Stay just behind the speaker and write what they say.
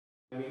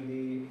having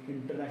the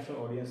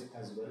international audience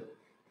as well.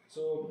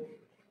 So,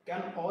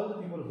 can all the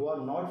people who are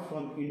not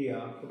from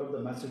India put up the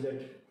message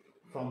that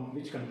from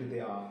which country they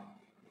are?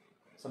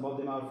 Some of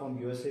them are from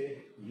USA,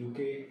 UK,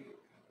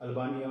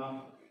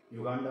 Albania,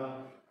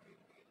 Uganda.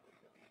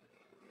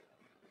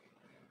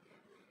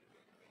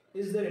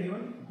 Is there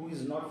anyone who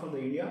is not from the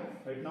India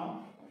right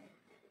now?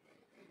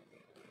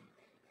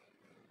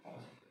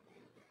 Awesome.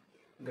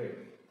 Great.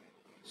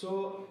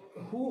 So,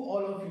 who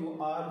all of you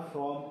are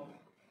from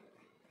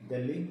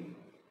Delhi,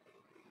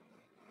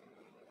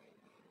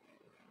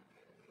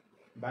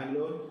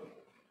 Bangalore,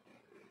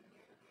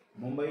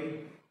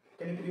 Mumbai?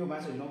 Can you put your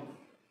message, no?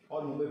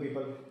 All Mumbai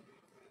people.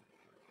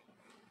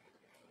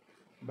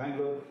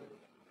 Bangalore,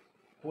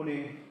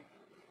 Pune.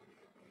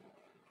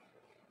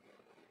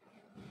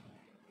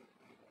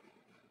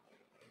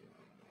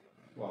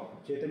 Wow.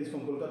 Chetan is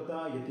from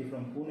Kolkata, Yati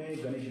from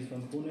Pune, Ganesh is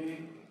from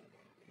Pune.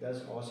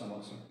 That's awesome.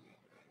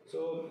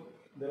 So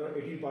there are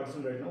 18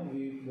 participants right now.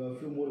 A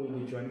few more will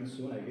be joining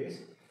soon, I guess.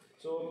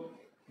 So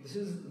this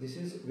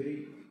is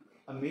very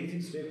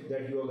amazing step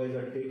that you guys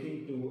are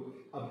taking to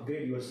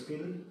upgrade your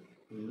skill,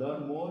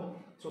 learn more.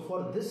 So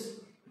for this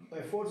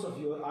efforts of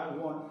yours, I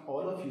want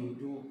all of you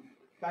to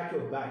pat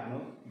your back,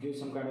 give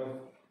some kind of,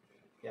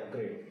 yeah,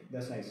 great,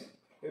 that's nice.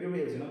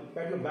 Everybody else,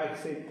 pat your back,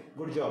 say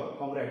good job,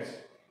 congrats.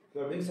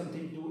 You are doing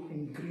something to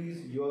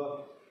increase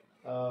your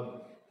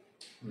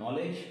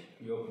knowledge,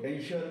 your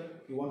potential.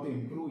 You want to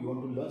improve, you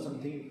want to learn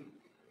something,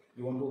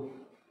 you want to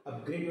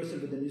upgrade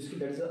yourself with a new skill.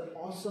 That is an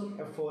awesome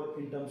effort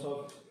in terms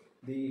of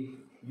the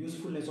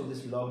usefulness of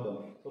this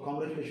lockdown. So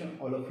congratulations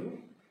all of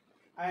you.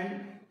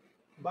 And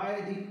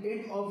by the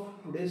end of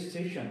today's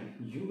session,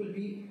 you will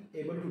be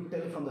able to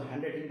tell from the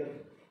handwriting that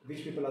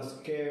which people are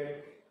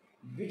scared,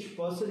 which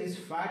person is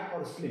fat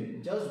or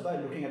slim, just by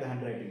looking at the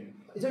handwriting.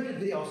 Isn't it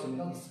very awesome?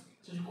 It's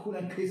such a cool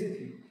and crazy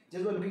thing.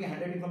 Just by looking at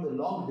handwriting from the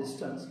long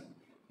distance,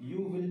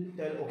 you will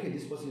tell, okay,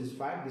 this person is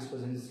fat, this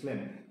person is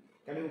slim.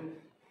 Can you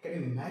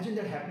imagine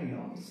that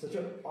happening? It's such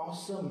an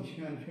awesome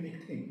and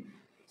unique thing.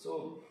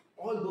 So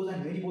all those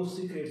and many more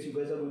secrets you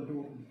guys are going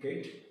to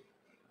get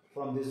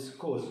from this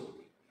course.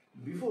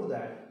 Before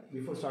that,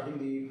 before starting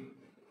the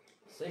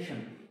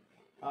session,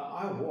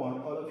 I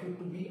want all of you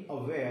to be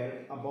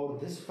aware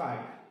about this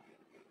fact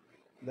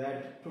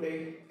that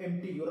today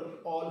empty your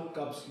all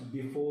cups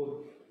before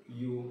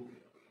you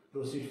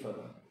proceed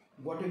further.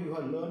 Whatever you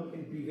have learned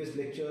in previous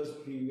lectures,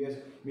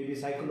 maybe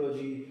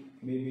psychology,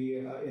 maybe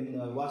in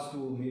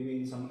Vastu, maybe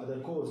in some other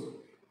course,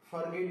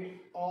 forget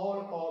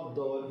all of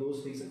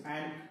those things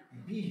and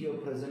be here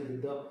present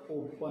with the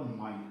open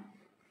mind.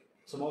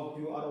 Some of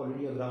you are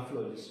already a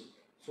graphologist,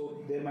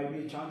 so there might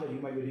be a chance that you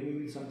might be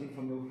remembering something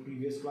from your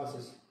previous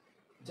classes.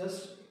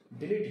 Just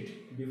delete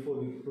it before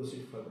we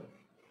proceed further.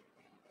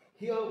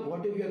 Here,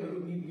 whatever we are going to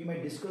do, we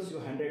might discuss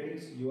your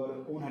handwritings,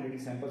 your own handwriting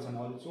samples and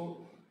all. So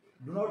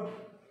do not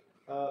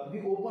be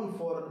open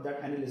for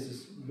that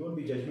analysis. Don't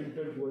be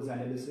judgmental towards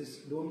analysis.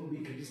 Don't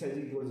be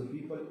criticizing towards the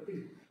people.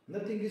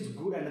 Nothing is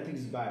good and nothing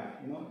is bad.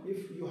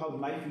 If you have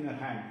knife in your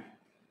hand,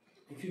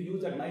 if you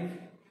use that knife,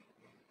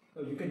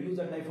 you can use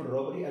that knife for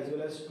robbery as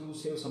well as to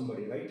save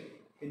somebody, right?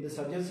 In the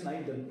surgeon's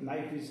knife, the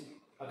knife is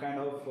a kind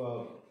of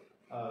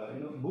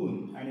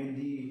boon, and in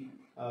the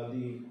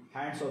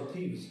hands of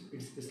thieves,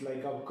 it's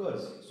like a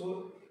curse.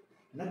 So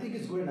nothing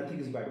is good and nothing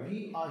is bad.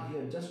 We are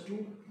here just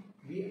to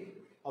be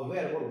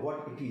aware about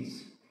what it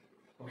is.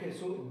 Okay,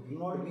 so do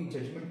not be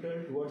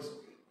judgmental towards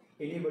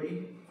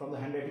anybody from the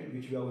handwriting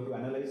which we are going to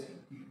analyze.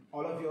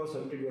 All of you have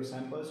submitted your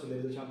samples, so there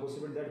is a chance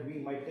possible that we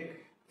might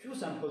take few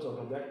samples out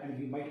of that and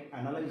we might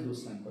analyze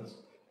those samples.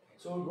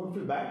 So don't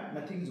feel bad.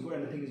 Nothing is good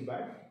and nothing is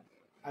bad.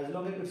 As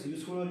long as it's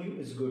useful on you,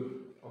 it's good.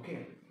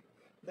 Okay.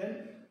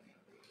 Then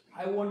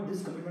I want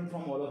this commitment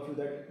from all of you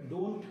that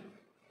don't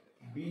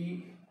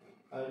leave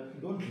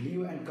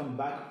and come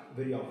back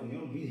very often.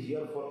 Be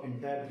here for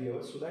entire 3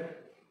 hours so that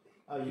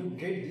you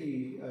get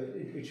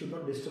it should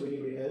not disturb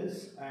anybody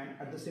else, and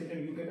at the same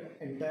time you get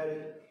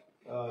entire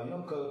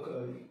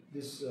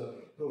this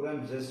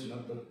program zest,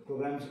 the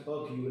program's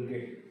work you will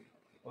get.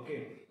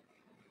 Okay.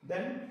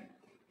 Then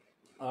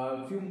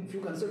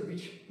few concepts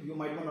which you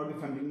might not be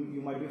familiar.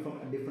 You might be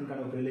from a different kind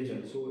of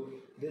religion, so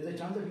there's a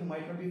chance that you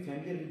might not be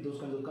familiar with those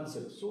kinds of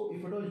concepts. So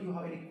if at all you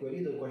have any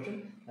queries or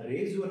question,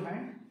 raise your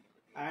hand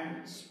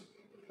and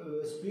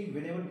speak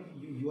whenever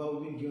you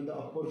have been given the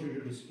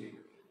opportunity to speak.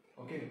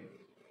 Okay.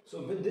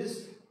 So with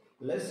this,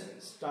 let's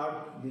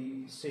start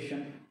the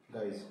session,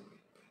 guys.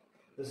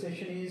 The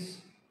session is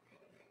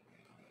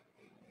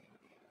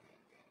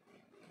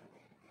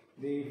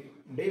the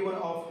day 1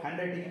 of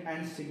handwriting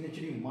and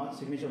signature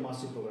mastery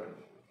program.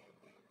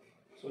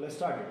 So let's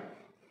start it.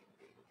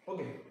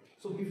 Okay.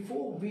 So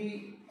before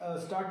we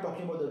start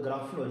talking about the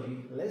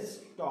graphology,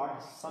 let's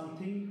start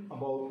something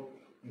about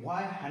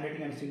why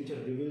handwriting and signature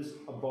reveals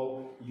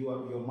about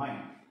your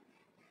mind.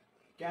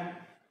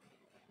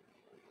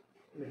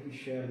 Let me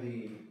share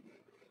the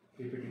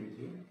PPT with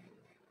you.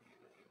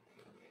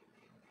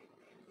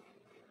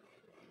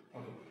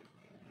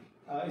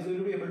 Okay. Is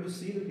everybody able to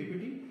see the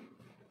PPT?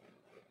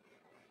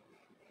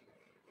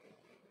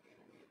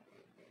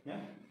 Yeah?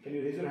 Can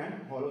you raise your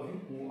hand, all of you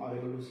who are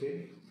able to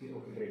say? See,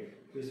 okay, great.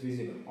 So it's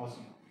visible.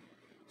 Awesome.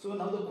 So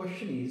now the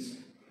question is,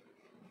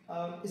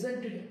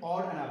 isn't it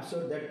odd and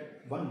absurd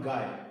that one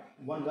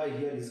guy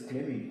here is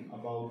claiming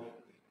about,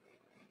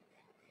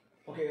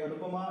 okay,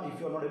 Anupama, if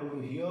you are not able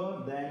to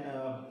hear, then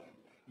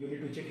you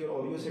need to check your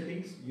audio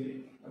settings.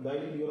 You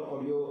dial in your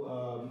audio,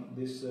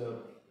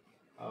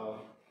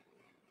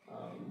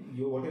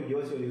 whatever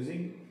device you are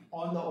using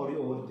on the audio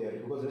over there,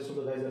 because rest of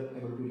the guys are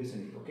able to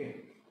listen it. Okay,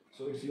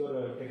 so it's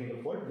your technical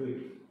fault. Do it.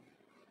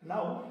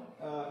 Now,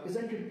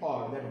 isn't it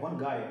odd that one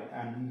guy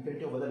and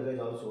plenty of other guys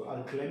also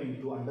are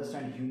claiming to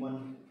understand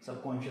human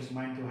subconscious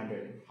mind through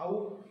handwriting?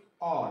 How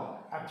odd,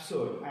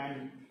 absurd,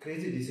 and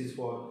crazy this is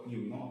for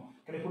you, know?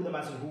 Can you put the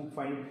masses who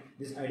find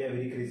this idea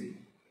very crazy?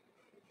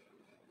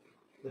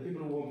 The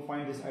people who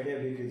find this idea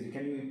very crazy,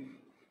 can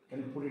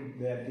you put it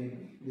there?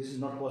 This is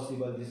not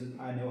possible. This is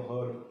I never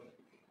heard.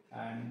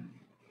 And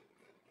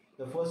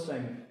the first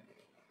time,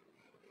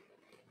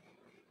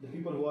 the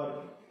people who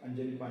are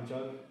Anjali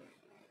Panchal,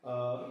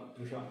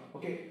 Trusha,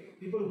 okay,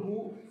 people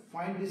who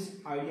find this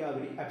idea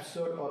very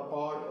absurd or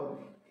odd or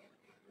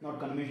not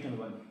conventional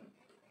one.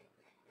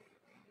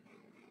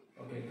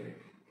 Okay, great.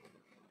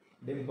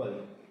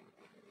 Dimple.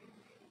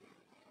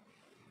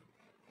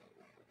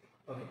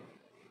 Okay,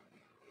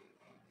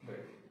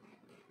 great.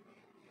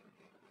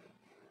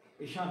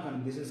 Ishan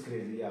Khan, this is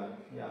crazy.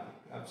 Yeah,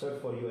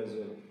 absurd for you as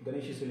well.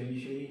 Ganesh is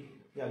initially,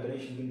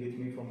 Ganesh has been with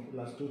me from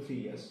last 2-3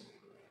 years.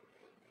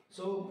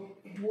 So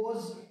it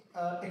was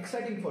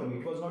exciting for me.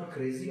 It was not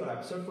crazy or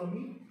absurd for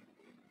me.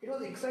 It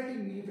was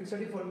exciting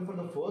for me for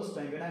the first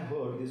time when I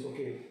heard this.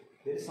 Okay,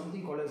 there is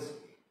something called as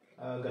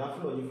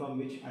graphology, from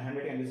which and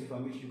handwriting analysis,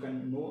 from which you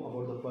can know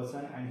about the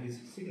person and his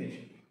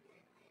signature.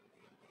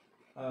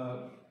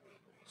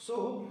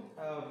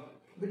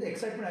 With the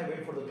excitement, I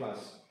went for the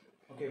class.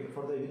 Okay, with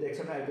the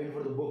excitement, I went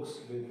for the books.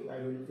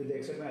 With the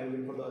excitement, I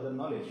went for the other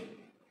knowledge.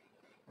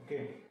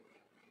 Okay,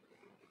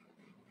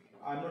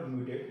 I am not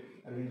muted.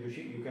 Arvind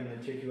Joshi, you can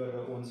check your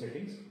own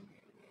settings.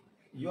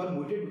 You are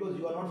muted because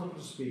you are not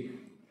supposed to speak,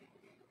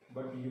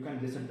 but you can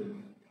listen to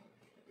me.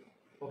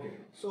 Okay,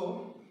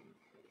 so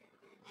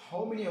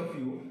how many of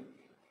you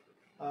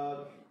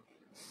know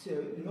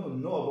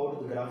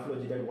about the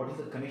graphology, that what is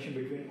the connection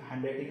between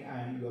handwriting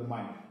and your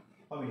mind?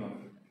 How many of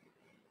you?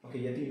 Okay,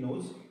 Yati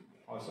knows.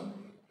 Awesome.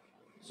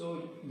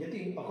 So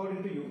Yati,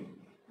 according to you,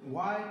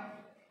 why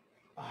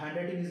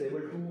handwriting is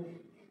able to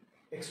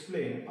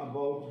explain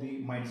about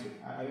the mindset?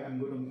 I am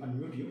going to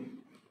unmute you.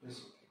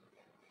 Just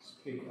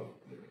speak up.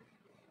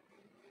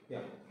 Yeah.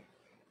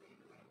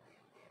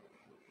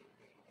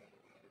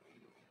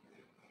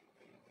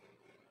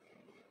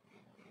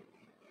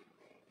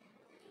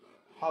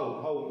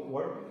 How,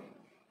 what?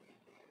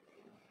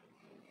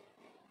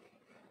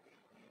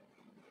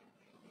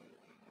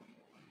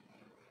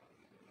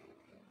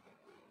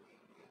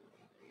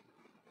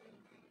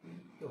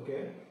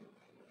 Okay.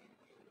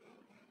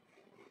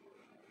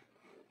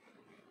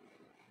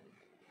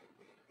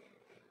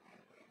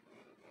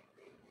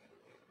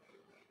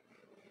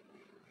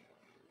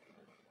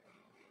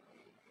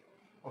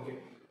 Okay,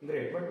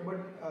 great. But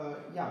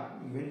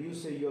when you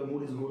say your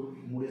mood is good,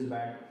 mood is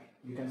bad,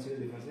 you can see the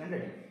difference in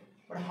handwriting.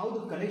 But how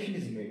the connection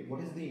is made?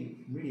 What is the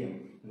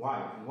medium?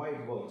 Why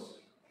it works?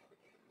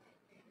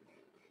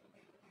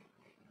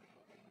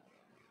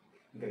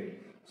 Great.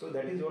 So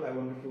that is what I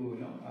wanted to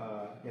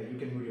you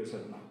can mute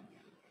yourself now.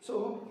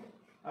 So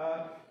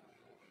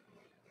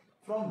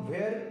from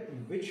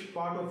which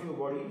part of your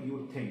body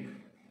you think?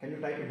 Can you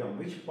type it down?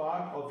 Which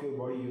part of your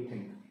body you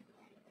think?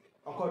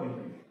 According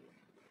to you.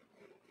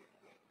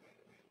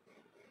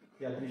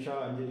 Yeah, Trisha,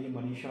 Anjali,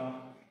 Manisha,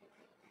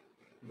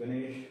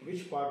 Ganesh,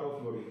 which part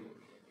of body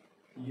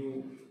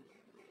you?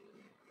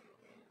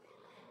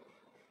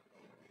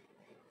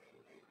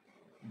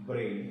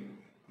 Brain,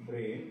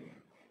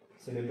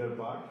 cerebral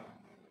part,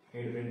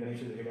 head, brain.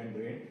 Ganesh is head and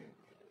brain.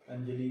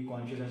 Anjali,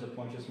 conscious and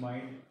subconscious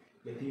mind.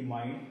 Yati,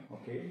 mind.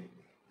 Okay,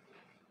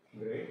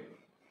 great.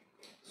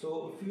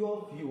 So few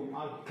of you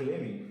are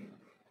claiming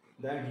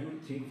that you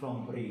think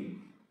from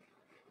brain,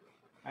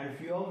 and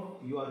few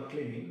of you are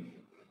claiming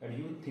that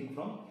you think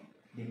from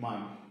the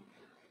mind.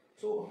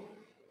 So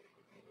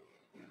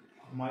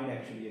mind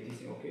actually,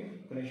 okay,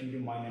 connection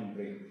between mind and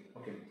brain.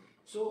 Okay,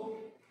 so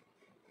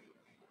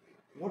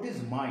what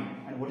is mind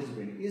and what is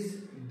brain?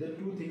 Is the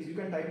two things you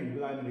can type in,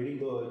 because I am reading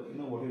the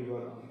whatever you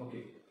are.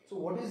 Okay, so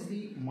what is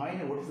the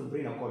mind and what is the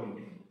brain according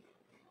to you?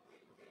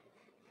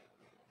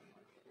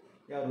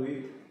 Yeah,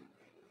 Rohit,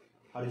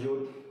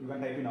 Harjot, you can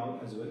type in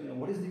out as well.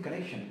 What is the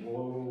connection?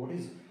 What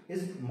is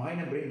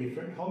mind and brain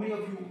different? How many of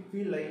you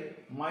feel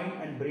like mind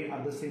and brain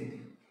are the same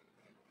thing?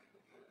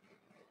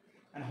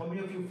 And how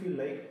many of you feel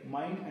like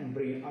mind and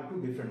brain are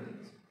two different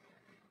things?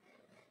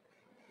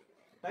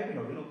 Type it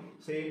out,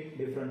 same,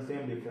 different,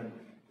 same, different.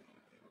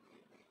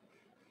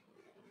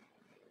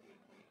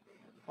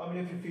 How many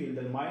of you feel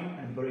that mind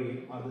and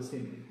brain are the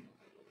same thing?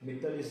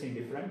 Mittal is saying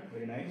different,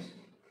 very nice.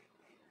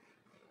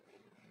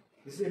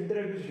 This is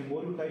interactive system.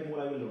 More you type,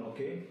 more I will learn,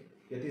 okay?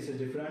 Yati is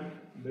different,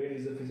 brain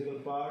is the physical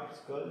part,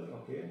 skull,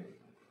 okay?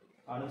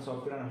 Anand,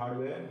 software and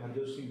hardware.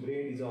 Harjot Singh,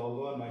 brain is a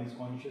organ, mind is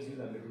consciousness,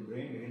 ability to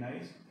brain, very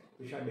nice.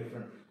 Which are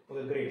different.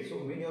 Okay, great. So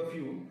many of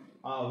you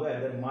are aware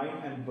that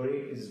mind and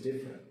brain is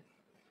different.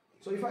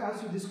 So if I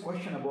ask you this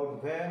question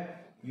about where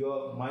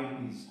your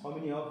mind is, how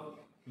many of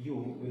you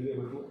will be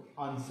able to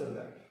answer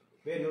that?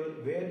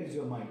 Where is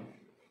your mind?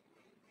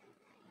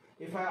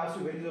 If I ask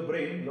you where is your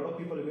brain, a lot of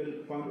people will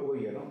point over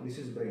here. No? This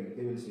is brain.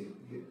 They will say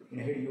in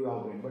a head you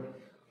have brain. But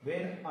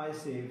when I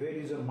say where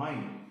is your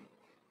mind,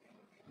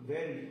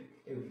 where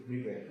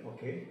everywhere.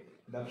 Okay,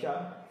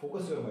 Daksha,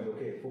 focus your mind.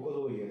 Okay, focus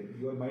over here.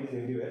 Your mind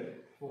is everywhere.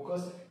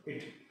 Focus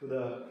it to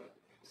the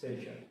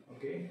center.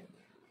 Okay,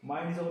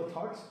 mind is our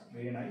thoughts.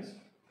 Very nice.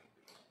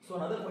 So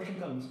another question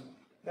comes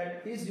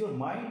that is your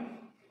mind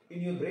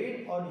in your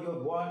brain or your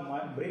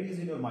brain is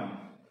in your mind,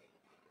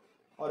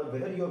 or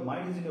whether your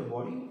mind is in your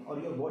body or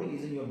your body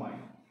is in your mind.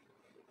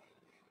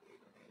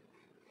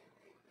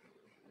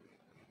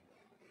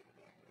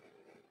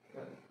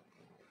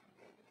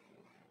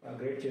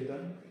 Great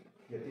Chetan,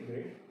 Yati,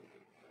 great.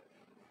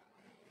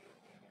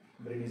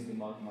 Brain is the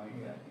mind.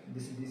 Yeah.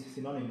 This is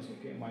synonyms.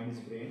 Okay, mind is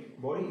brain.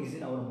 Body is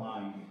in our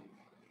mind.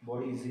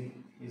 Body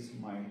is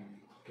mind.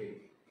 Okay,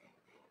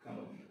 come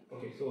on.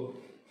 Okay, so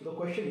the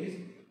question is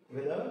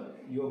whether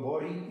your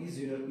body is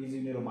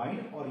in your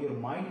mind or your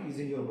mind is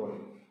in your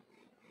body.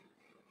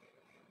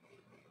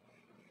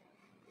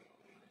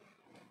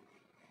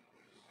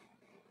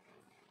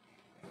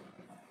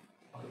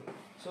 Okay.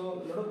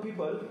 So a lot of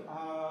people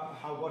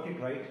have got it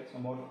right.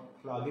 Somewhat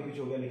आगे पीछे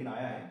हो गया लेकिन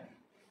आया है.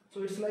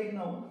 So it's like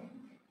now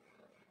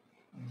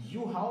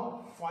you have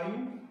five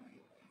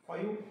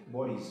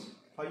bodies.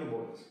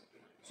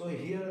 So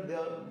here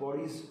the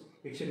body's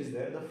picture is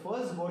there. The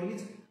first body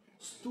is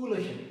stula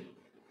sharira.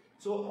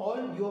 So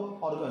all your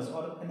organs,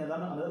 or in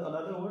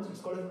another words, it's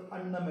called as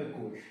annamaya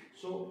kosh.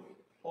 So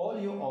all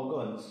your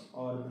organs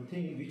or the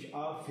things which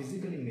are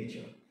physical in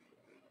nature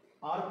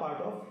are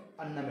part of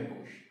annamaya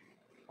kosh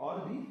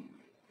or the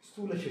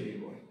stula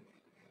sharira body.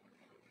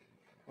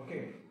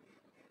 Okay.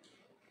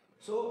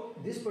 So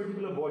this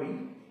particular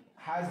body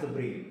has the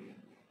brain.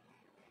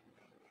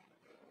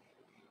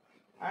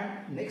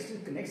 And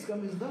next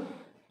comes the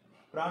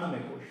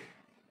pranamaya kosh.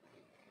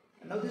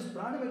 Now this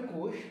pranamaya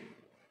kosh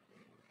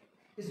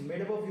is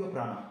made up of your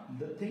prana,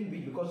 the thing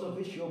because of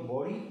which your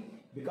body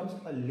becomes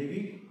a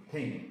living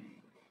thing.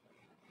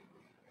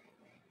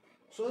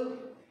 So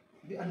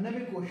the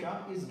annamaya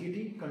kosha is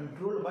getting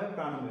controlled by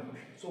pranamaya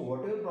kosha. So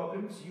whatever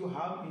problems you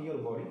have in your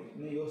body,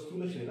 in your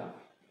stula sharira,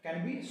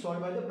 can be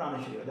solved by the prana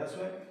sharira. That's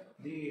why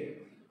the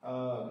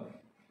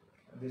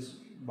this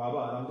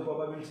Baba, Ramdev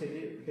Baba will tell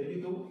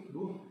you to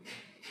do.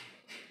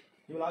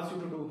 He will ask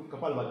you to do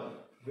kapalbhati.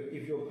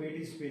 If your pet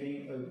is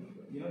paining,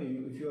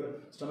 if your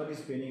stomach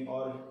is paining,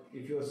 or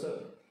if you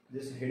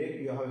this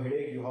headache, you have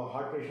headache, you have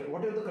heart pressure,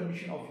 whatever the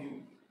condition of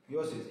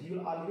yours is, he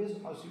will always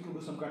ask you to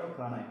do some kind of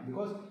pranayama,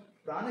 because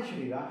prana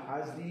sharira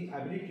has the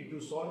ability to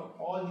solve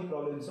all the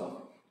problems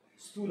of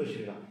stula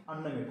sharira,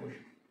 annamaya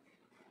kosha.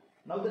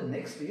 Now the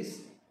next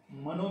is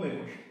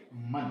manomaya kosha,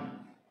 man.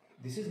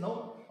 This is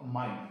now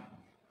mind.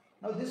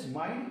 Now this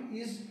mind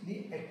is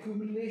the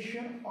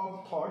accumulation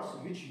of thoughts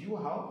which you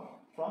have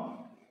from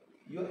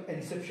your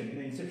inception.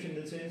 Inception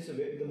in the sense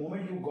the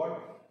moment you got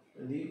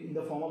in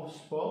the form of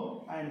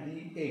sperm and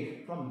the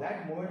egg, from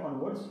that moment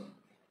onwards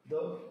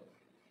the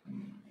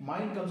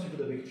mind comes into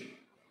the picture.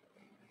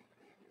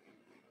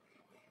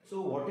 So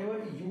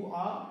whatever you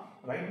are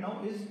right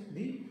now is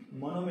the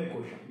manomaya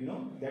kosha.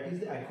 That is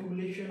the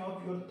accumulation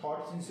of your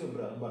thoughts since your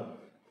birth.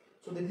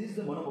 So this is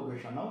the manomaya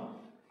kosha. Now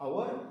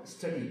our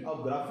study of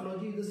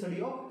graphology is the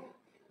study of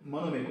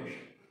manomaya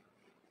kosha.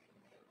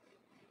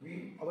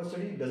 Our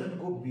study doesn't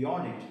go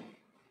beyond it.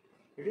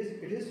 It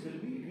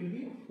will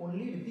be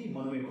only with the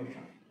manomaya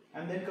kosha.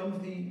 And then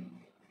comes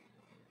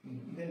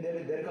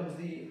there comes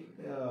the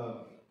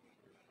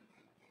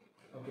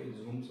okay,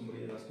 Zoom.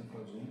 Somebody is asking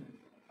for Zoom.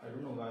 I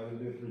don't know why I will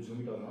be able to Zoom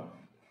it or not.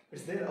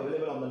 It's there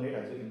available on the net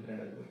as well,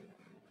 internet as well.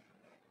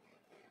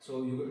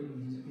 So you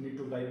need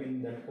to type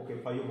in that. Okay,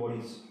 5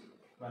 bodies.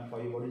 When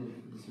 5 bodies,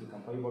 this will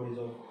come. 5 bodies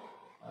of.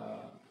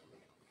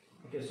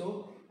 Okay,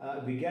 so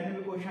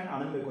Vijnanamaya kosha and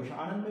Anandamaya kosha.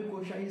 Anandamaya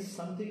kosha is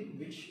something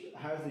which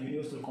has the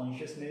universal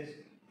consciousness.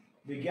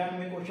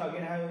 Vijnanamaya kosha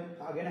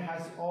again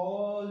has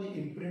all the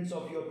imprints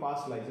of your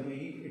past lives.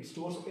 It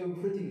stores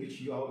everything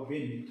which you have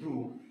been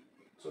through.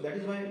 So that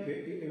is why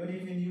even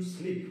if when you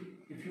sleep,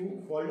 if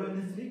you fall down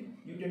in sleep,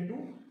 you tend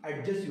to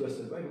adjust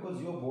yourself, right?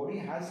 Because your body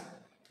has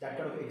that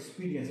kind of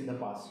experience in the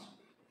past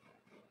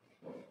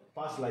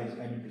lives,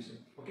 I mean to say.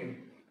 Okay.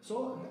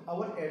 So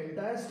our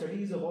entire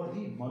study is about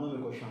the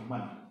manomaya kosha,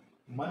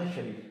 man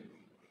sharir.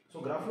 So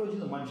graphology is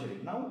the man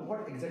sharir. Now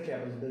what exactly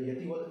happens? The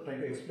Yati was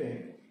trying to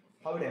explain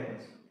how it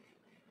happens.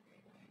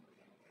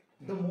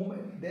 The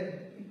moment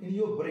that in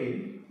your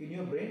brain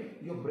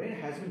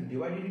has been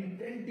divided in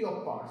plenty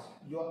of parts.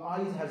 Your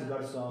eyes has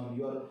got some,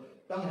 your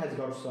tongue has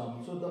got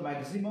some. So the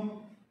maximum,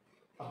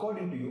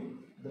 according to you,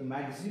 the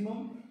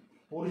maximum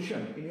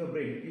portion in your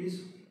brain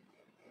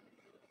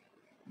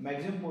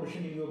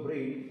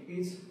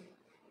is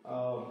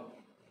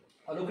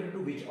allotted allocated to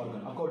which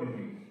organ according to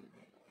you?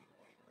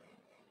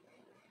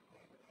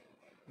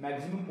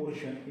 Maximum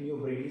portion in your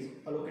brain is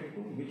allocated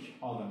to which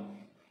organ?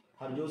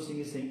 Harjot Singh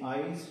is saying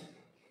eyes.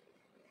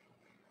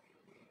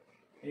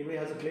 Anybody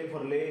has a claim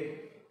for leg?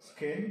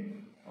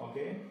 Skin.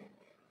 Okay.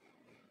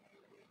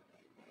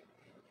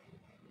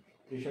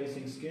 Trisha is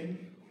saying skin.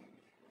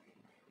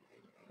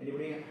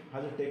 Anybody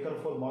has a taker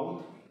for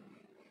mouth?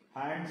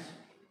 Hands?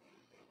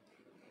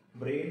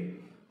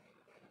 Brain?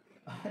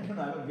 I don't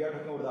know. We are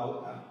talking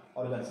about the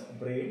organs.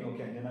 Brain.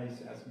 Okay. Anjana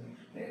is asking.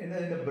 In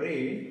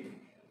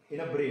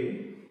a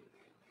brain,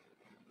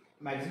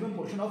 maximum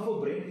portion of a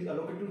brain is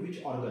allocated to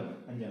which organ?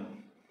 Anjana.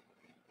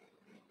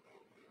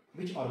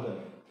 Which organ?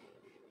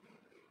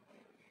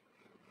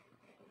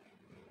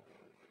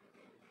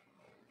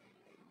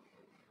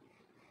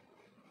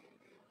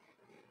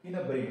 In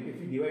a brain, if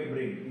we divide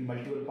brain in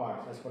multiple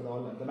parts as per the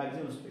organ, the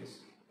maximum space.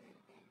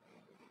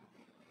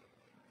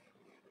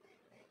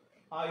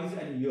 Eyes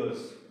and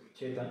ears,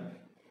 Chetan,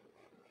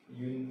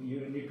 you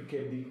need to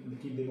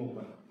keep them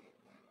open.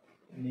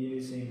 Neil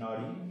is saying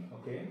nadi,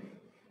 okay.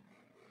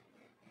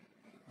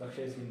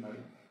 Daksha is saying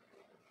nadi.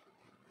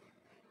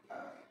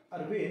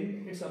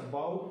 Arvind, it's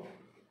about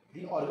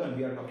the organ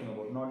we are talking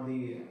about, not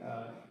the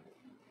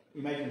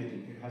imaginary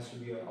thing. It has to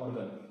be an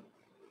organ.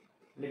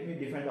 Let me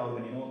define the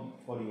organ,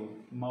 for you.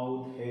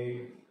 Mouth,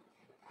 head,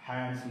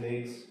 hands,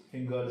 legs,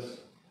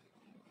 fingers.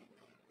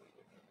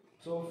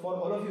 So for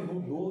all of you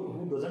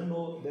who doesn't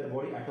know their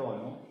body at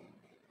all,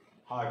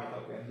 heart.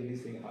 Okay, Anjali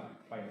is saying heart.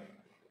 Fine,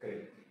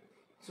 correct.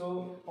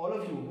 So all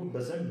of you who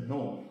doesn't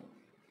know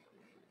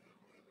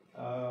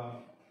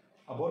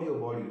about your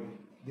body,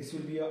 this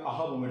will be a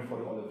aha moment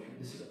for all of you.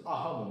 This is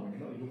aha moment.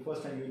 You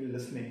first time you will be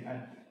listening,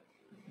 and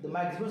the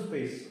maximum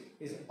space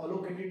is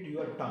allocated to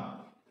your tongue.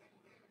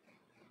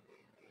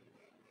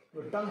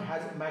 Your tongue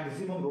has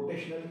maximum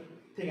rotational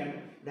thing, and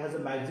it has a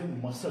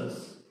maximum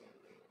muscles.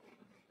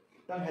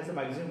 Tongue has a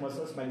maximum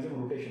muscles,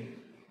 maximum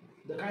rotation.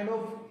 The kind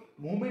of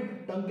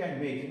movement tongue can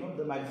make,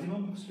 the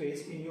maximum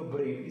space in your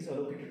brain is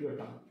allocated to your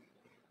tongue.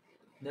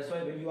 That's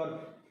why when you are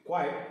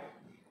quiet,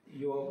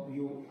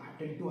 you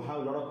tend to have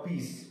a lot of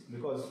peace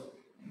because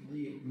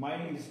the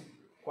mind is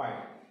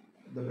quiet,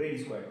 the brain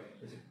is quiet.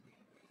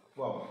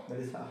 Wow, that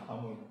is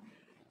how.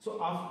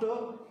 So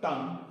after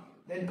tongue,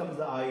 then comes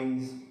the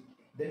eyes.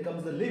 Then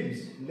comes the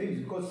limbs,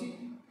 because see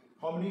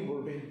how many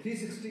rotation,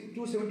 360,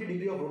 270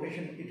 degree of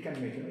rotation it can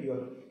make,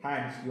 your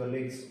hands, your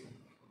legs.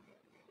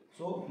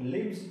 So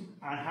limbs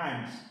and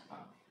hands,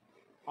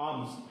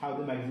 arms have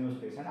the maximum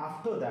space, and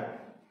after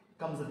that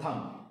comes the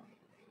thumb.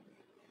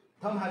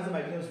 Thumb has the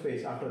maximum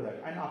space after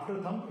that, and after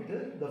thumb it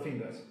is the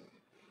fingers.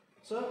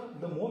 So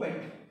the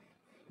moment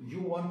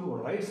you want to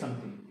write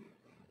something,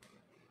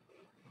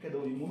 okay, the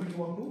moment you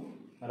want to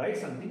write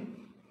something,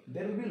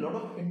 there will be a lot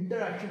of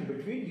interaction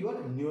between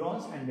your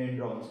neurons and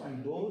dendrons,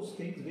 and those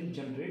things will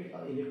generate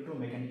an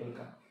electromechanical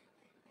current.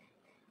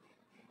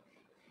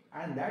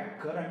 And that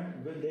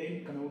current will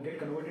then get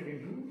converted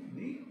into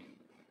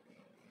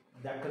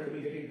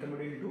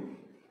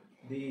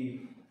the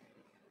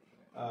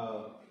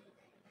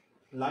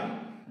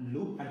line,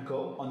 loop and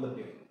curve on the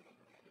paper.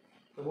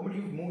 The moment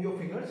you move your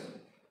fingers,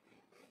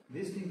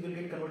 these things will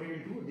get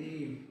converted into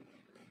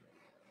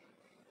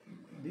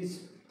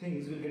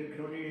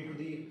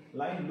the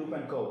line, loop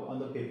and curve on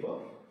the paper.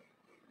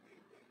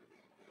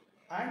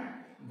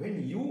 And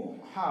when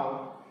you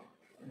have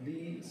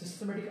the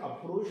systematic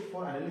approach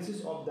for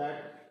analysis of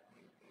that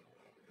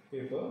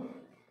paper,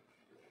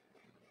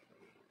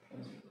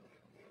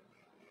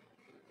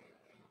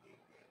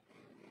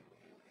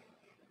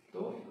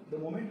 so the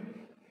moment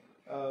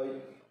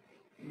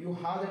you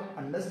have that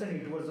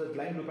understanding towards the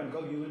line, loop and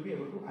curve, you will be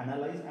able to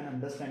analyze and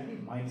understand the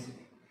mindset.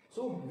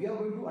 So we are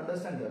going to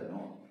understand that.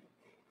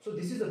 So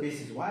this is the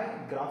basis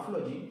why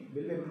graphology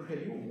will be able to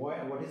tell you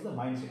what is the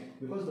mindset,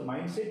 because the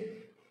mindset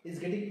is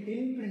getting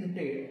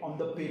imprinted on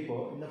the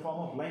paper in the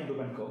form of line, loop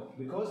and curve,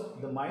 because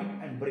the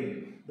mind and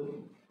brain,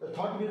 the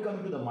thought will come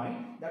into the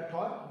mind, that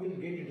thought will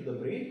get into the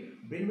brain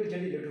will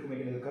generate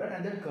electromechanical current,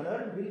 and that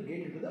current will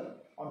get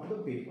onto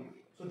the paper.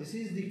 So this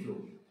is the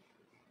flow,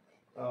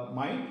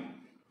 mind,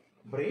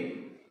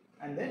 brain,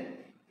 and then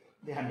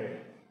the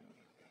handwriting.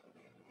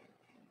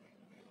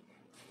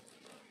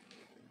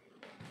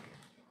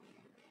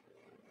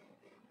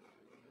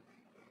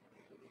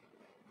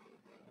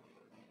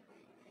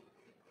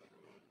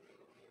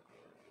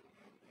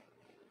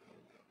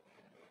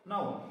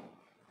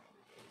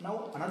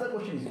 Now another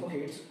question is,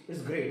 okay,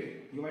 it's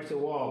great. You might say,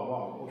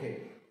 wow,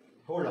 okay,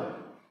 hold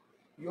up.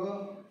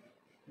 Your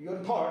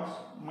thoughts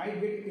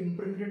might get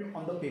imprinted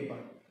on the paper,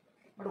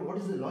 but what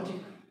is the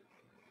logic?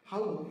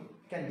 How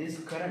can this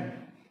current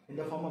in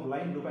the form of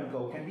line, loop and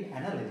curve can be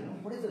analyzed?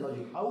 What is the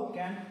logic? How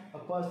can a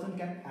person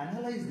can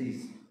analyze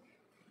this?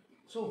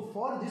 So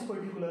for this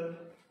particular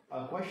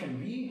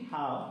question, we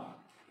have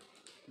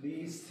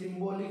the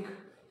symbolic,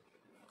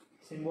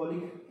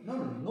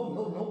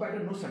 no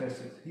pattern, no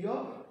statistics.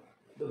 Here,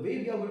 the way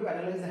we are going to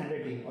analyze the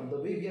handwriting, or the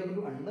way we are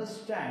going to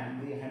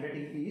understand the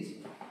handwriting, is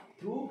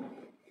through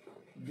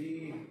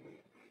the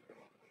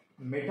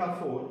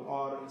metaphor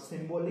or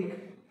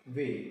symbolic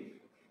way,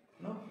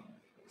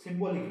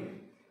 symbolic way,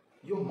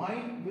 your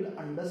mind will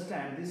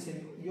understand this.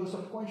 Your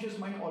subconscious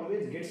mind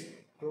always gets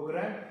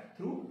programmed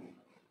through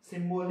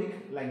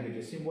symbolic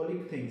languages,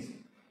 symbolic things.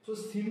 So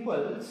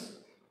symbols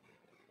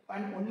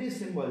and only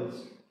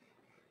symbols.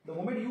 The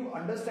moment you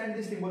understand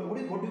this symbol, what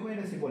do you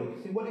mean by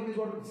symbolic? Symbolic is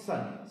what?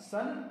 Sun.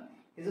 Sun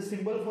is a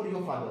symbol for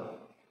your father.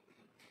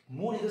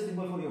 Moon is a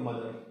symbol for your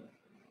mother.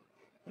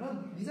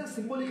 These are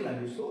symbolic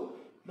language. So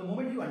the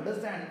moment you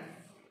understand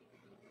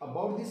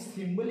about this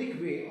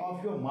symbolic way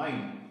of your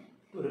mind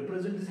to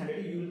represent this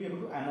handwriting, you will be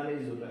able to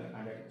analyze your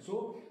handwriting.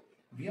 So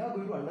we are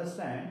going to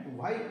understand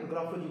why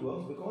graphology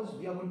works, because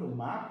we are going to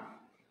map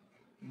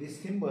these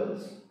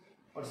symbols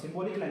or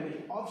symbolic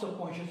language of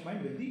subconscious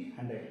mind with the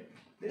handwriting.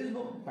 There is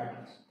no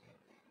patterns.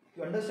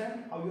 You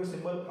understand how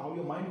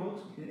your mind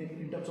works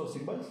in terms of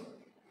symbols.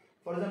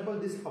 For example,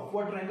 this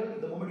upward triangle,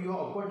 the moment you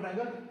have upward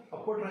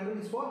triangle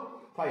is for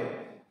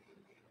fire.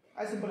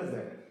 As simple as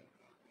that.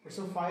 It's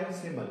a fire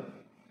symbol.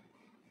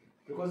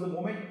 Because the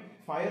moment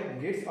fire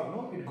gets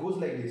up, it goes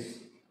like this.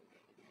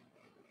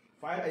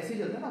 Fire ऐसे ही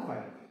चलता है ना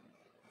fire.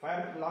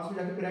 Fire last में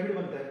जाके pyramid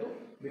बनता है, तो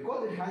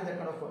because it has that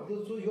kind of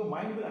force, so your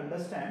mind will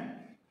understand.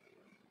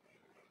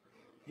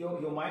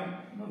 Your mind,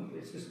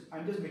 it's just,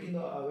 I'm just making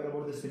aware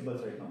about the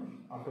symbols right now.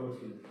 Afterwards,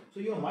 so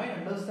your mind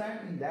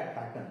understand in that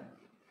pattern.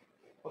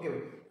 Okay,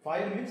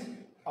 fire means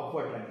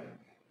upward triangle.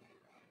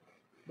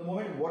 The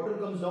moment water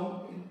comes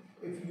down,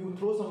 if you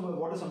throw some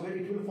water somewhere,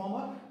 it will form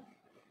a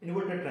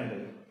inverted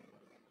triangle.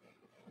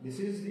 This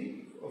is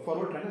the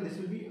forward triangle. This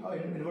will be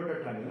an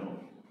inverted triangle.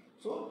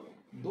 So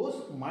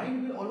those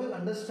mind will always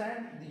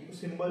understand the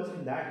symbols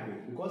in that way,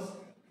 because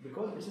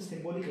it's a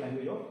symbolic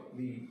language of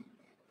the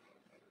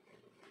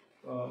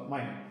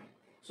mind.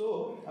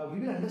 So we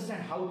will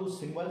understand how those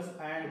symbols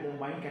and the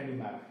mind can be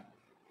mapped.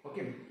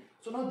 Okay.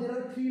 So now there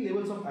are 3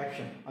 levels of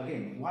action.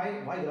 Again,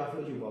 why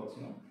graphology works?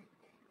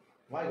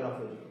 Why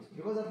graphology works?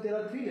 Because there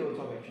are 3 levels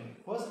of action.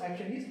 First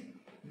action is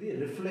the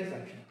reflex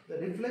action. The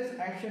reflex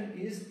action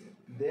is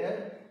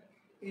there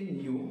in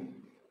you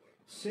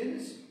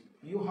since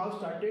you have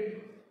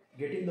started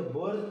getting the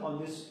birth on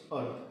this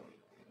earth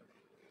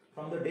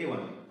from the day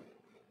 1.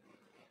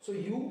 So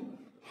you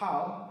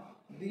have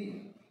the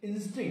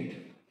instinct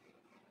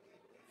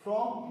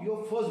from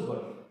your first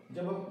birth.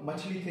 जब आप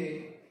मछली थे,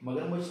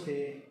 मगरमच्छ थे,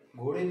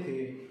 घोड़े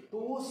थे, तो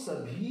वो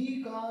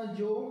सभी का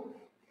जो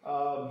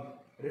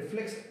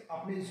रिफ्लेक्स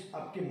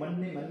आपके मन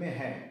में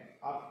है,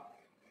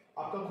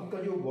 आपका खुद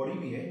का जो बॉडी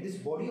भी है,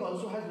 this body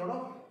also has lot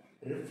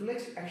of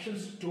reflex action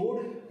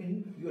stored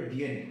in your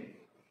DNA.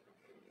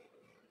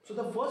 So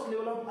the first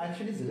level of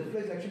action is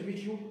reflex action,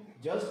 which you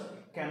just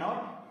cannot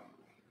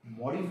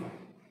modify.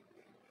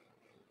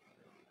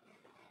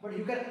 But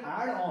you can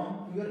add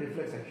on to your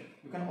reflex action.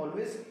 You can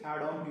always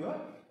add on to your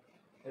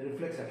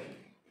reflex action.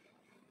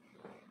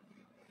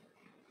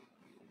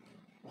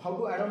 How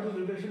to add on to the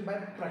reflex action? By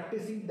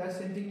practicing that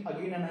same thing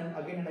again and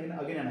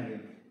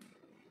again.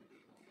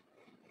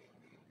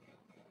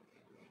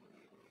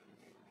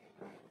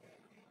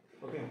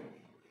 Okay.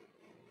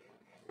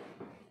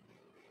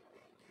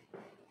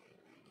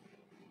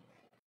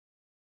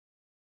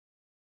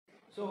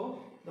 So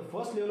the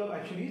first level of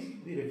action is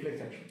the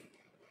reflex action.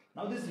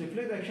 Now this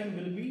reflex action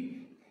will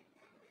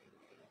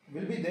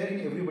be there in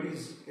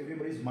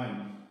everybody's mind.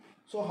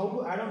 So how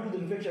to add on to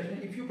the reflex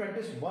action? If you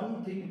practice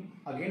one thing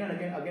again and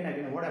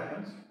again, what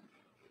happens?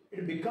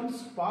 It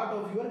becomes part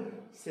of your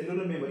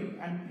cellular memory,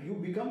 and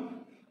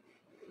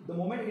the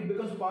moment it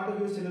becomes part of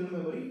your cellular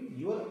memory,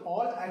 your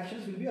all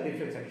actions will be a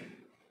reflex action.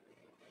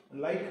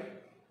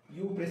 Like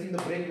you pressing the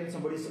brake when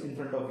somebody is in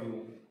front of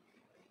you,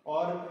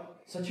 or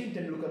Sachin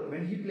Tendulkar,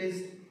 when he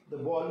plays the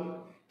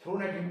ball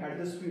thrown at him at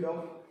the speed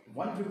of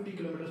 150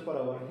 kilometers per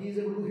hour, he is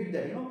able to hit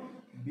that.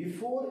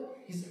 Before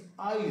his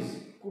eyes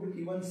could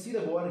even see the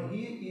ball,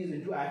 he is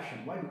into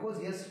action. Why? Because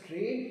he has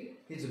trained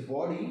his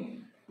body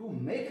to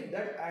make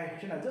that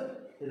action as a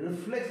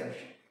reflex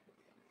action.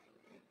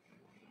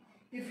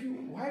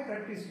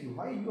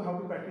 Why you have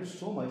to practice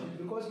so much is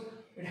because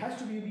it has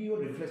to be your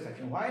reflex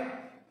action. Why?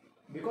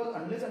 Because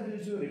unless until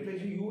it's your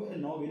reflection,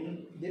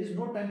 there is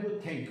no time to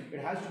think. It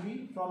has to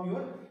be from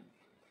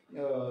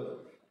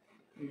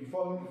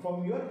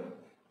your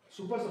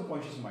super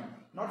subconscious mind,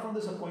 not from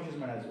the subconscious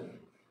mind as well.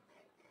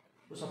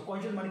 तो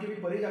subconscious mind के भी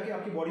परे जाके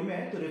आपकी body में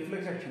है, तो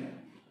reflex action है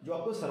जो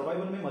आपको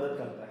सर्वाइवल में मदद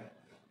करता है.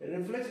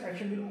 Reflex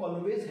action will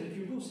always help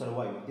you to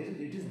survive.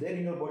 It is there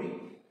in your body.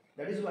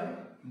 That is why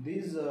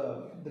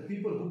the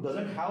people who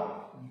doesn't have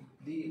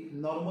the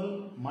normal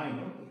mind,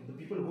 the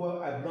people who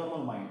have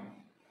abnormal mind,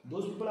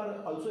 those people are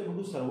also able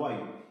to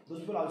survive. Those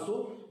people also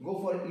go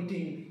for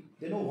eating.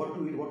 They know what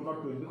to eat, what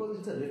not to eat, because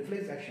it's a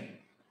reflex action.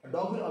 A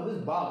dog will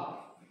always bark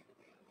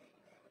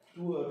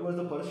towards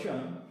the person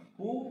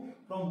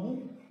from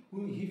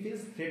whom he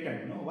feels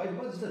threatened. Why?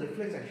 Because it's a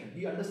reflex action.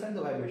 He understands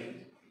the vibrations.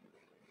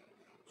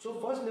 So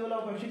first level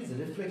of action is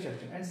reflex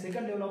action, and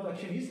second level of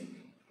action is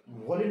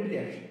voluntary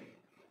action.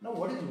 Now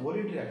what is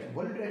voluntary action?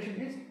 Voluntary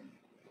action is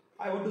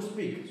I want to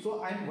speak. So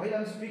while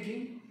I'm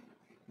speaking,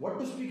 what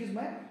to speak is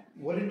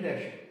voluntary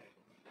action.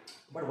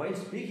 But while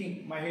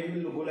speaking, my head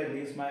will go like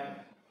this, my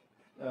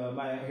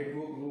head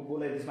will go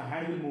like this, my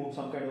hand will move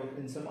some kind of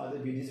in some other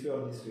way, this way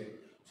or this way.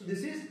 So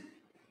this is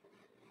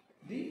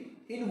the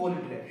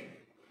involuntary action.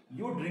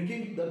 You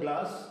drinking the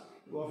glass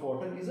of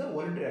water is a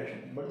voluntary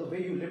action, but the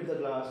way you lift the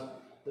glass,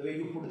 the way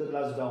you put the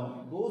glass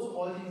down, those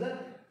all things are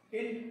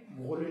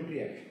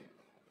involuntary action.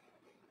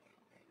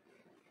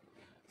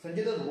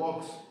 Sanjay Dutt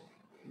walks.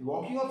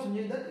 Walking of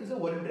Sanjay Dutt is a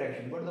voluntary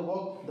action, but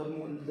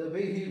the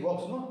way he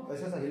walks, no,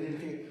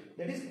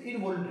 that is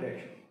involuntary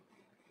action.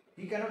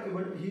 He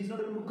is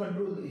not able to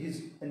control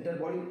his entire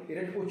body.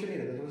 Erect posture नहीं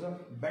रहता, थोड़ा सा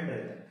bend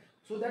रहता है.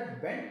 So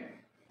that bend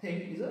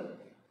thing is a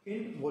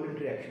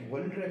involuntary action,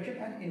 voluntary action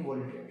and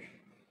involuntary action.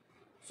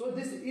 So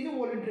this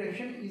involuntary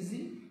action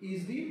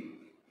is the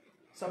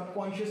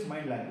subconscious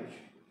mind language.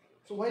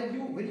 So when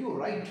you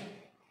write,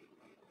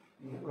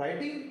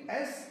 writing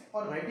S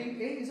or writing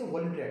A is a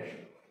voluntary action,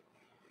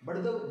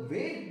 but the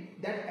way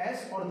that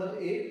S or the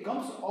A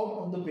comes out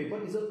on the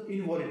paper is an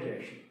involuntary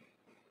action.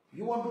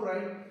 You want to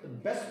write the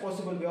best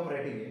possible way of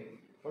writing A,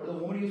 but the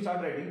moment you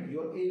start writing,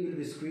 your A will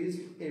be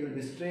squeezed, A will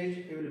be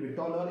stretched, A will be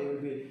taller, A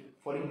will be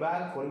falling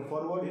back, falling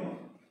forward,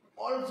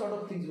 all sort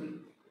of things will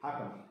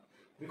happen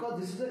because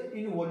this is an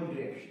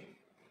involuntary action.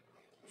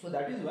 So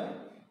that is why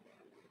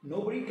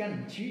nobody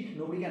can cheat,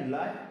 nobody can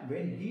lie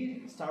when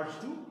he starts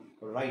to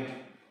write.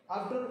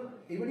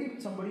 Even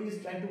if somebody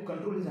is trying to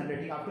control his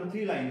handwriting, after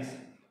 3 lines,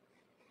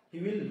 he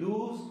will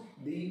lose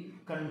the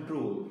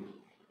control.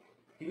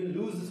 He will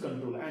lose this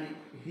control and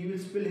he will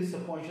spill his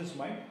subconscious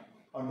mind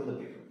onto the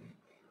paper.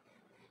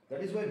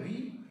 That is why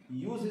we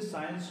use this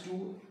science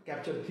to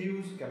capture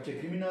thieves, capture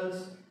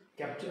criminals,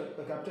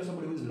 capture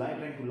somebody who is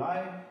trying to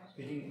lie,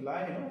 speaking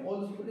lie,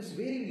 all this. But it's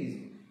very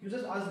easy. You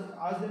just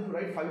ask them to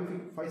write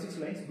 5-6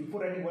 lines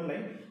before writing 1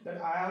 line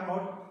that I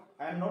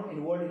am not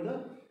involved in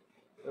the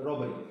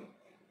robbery.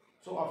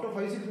 So after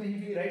 5-6 lines,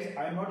 if he writes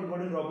I am not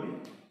involved in robbery,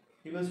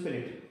 he will spell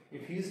it.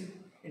 If he is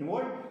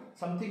involved,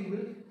 something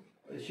will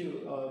give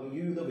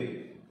you the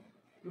way.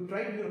 You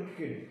try with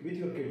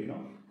your kid,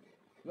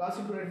 You ask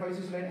him to write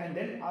 5-6 lines and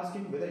then ask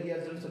him whether he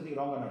has done something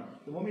wrong or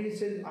not. The moment he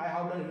says I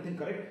have done everything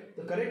correct,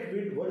 the correct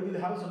word will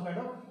have some kind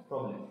of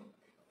problem.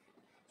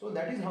 So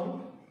that is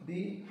how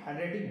the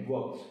handwriting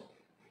works.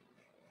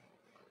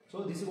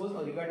 So this was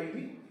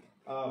regarding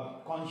the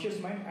conscious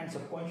mind and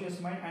subconscious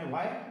mind and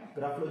why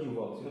graphology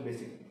works,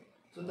 basically.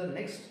 So the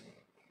next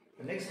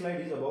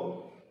slide is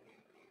about.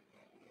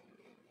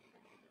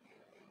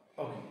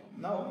 Okay,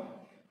 now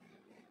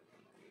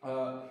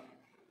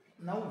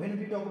when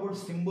we talk about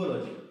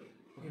symbology,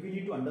 okay, we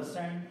need to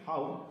understand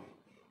how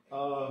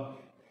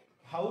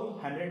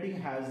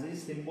handwriting has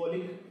this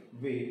symbolic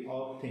way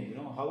of things.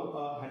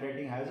 How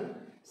handwriting has a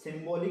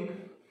symbolic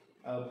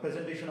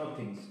presentation of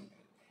things.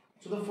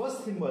 So the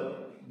first symbol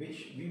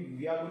which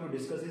we are going to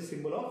discuss is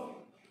symbol of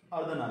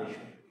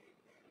Ardhanarishwar.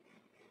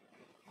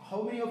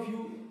 How many of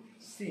you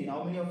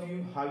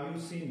have you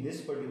seen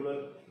this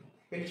particular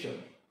picture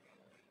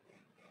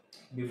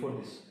before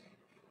this?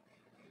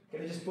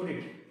 Can you just put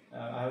it?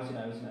 I have seen.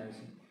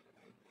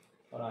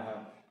 Or I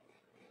have.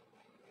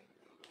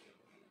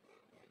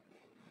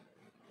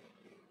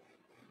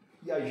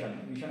 Yeah,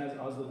 Ishan has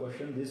asked the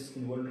question. This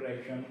involuntary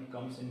action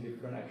comes in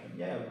different action.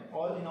 Yeah,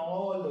 all the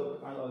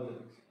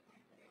things.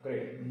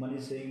 Great. Mani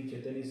is saying,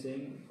 Chetan is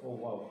saying, oh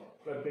wow.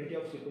 There are plenty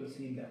of people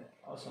seeing that.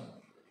 Awesome.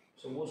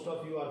 So most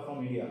of you are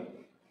from India.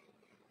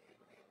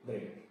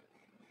 Great.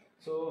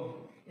 So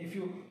if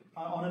you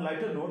on a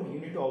lighter note, you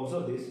need to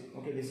observe this.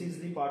 Okay, this is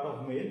the part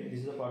of male, this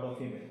is the part of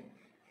female.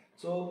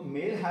 So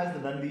male has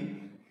the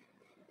Nandi,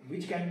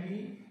 which can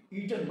be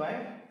eaten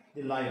by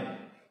the lion.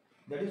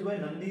 That is why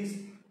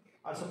Nandis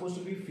are supposed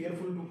to be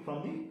fearful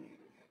from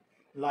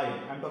the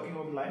lion. I am talking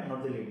about lion,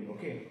 not the lady.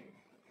 Okay.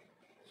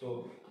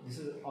 So this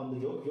is on the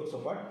jokes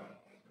apart.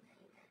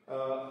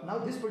 Now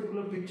this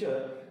particular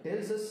picture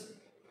tells us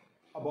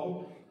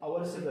about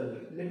ourselves.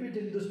 Let me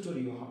tell you the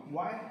story.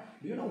 Why?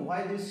 Do you know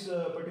why this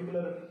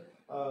particular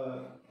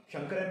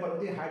Shankar and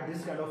Parvati had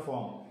this kind of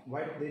form?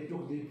 Why they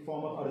took the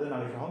form of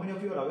Ardhanarishwar? How many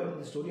of you are aware of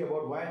the story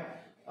about why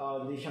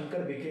the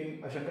Shankar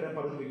and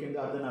Parvati became the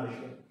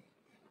Ardhanarishwar?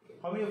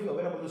 How many of you are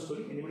aware about the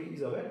story? Anybody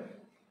is aware?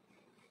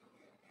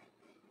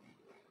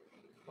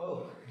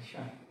 Oh,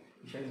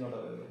 Ishan is not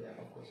aware. Yeah,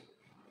 of course.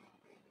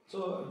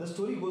 So the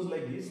story goes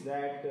like this: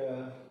 that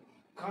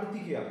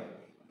Kartikeya,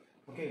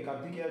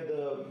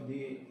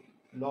 the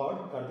Lord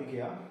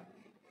Kartikeya,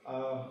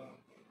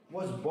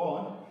 was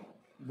born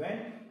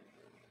when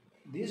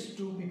these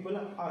two people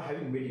are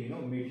having mating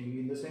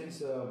in the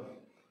sense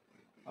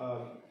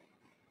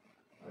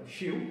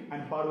Shiv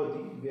and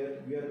Parvati,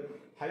 we are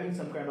having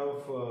some kind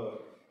of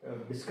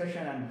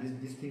discussion, and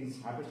these things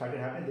started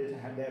happening.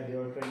 They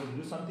were trying to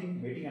do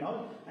something, mating and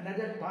all, and at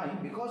that time,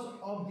 because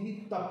of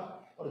the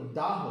tap or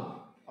dah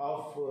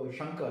of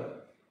Shankar,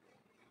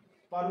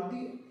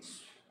 Parvati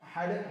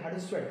had a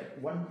sweat,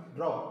 one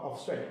drop of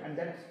sweat, and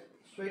that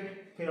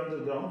sweat fell on the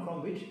ground,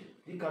 from which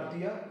the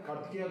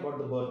Kartikeya got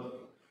the birth.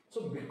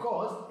 So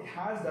because it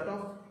has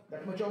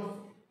that much of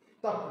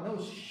तप ना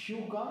उस शिव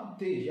का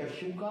तेज या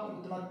शिव का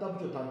उतना तप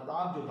जो था,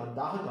 ताप जो था,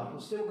 दाह था,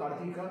 उससे वो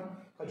कार्तिक का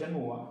जन्म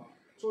हुआ.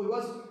 So he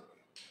was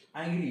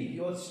angry, he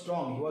was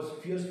strong, he was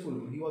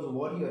fearful, he was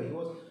warrior, he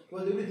was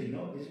everything.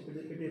 No, it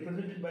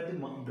represented by the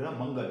ग्रह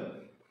मंगल.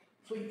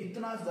 So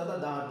इतना ज़्यादा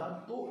दाह था,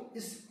 तो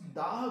इस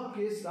दाह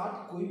के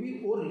साथ कोई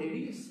भी और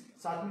लेडी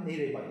साथ में नहीं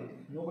रह पाती थी.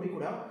 Nobody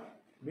could have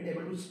been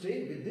able to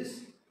stay with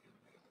this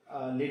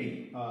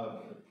lady,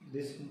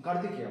 this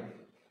Kartikeya.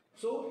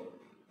 So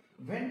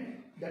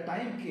when the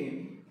time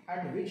came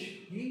at which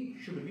he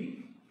should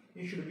be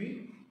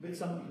with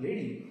some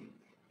lady,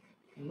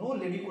 no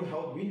lady could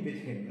have been with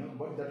him,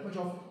 but that much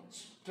of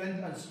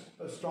strength and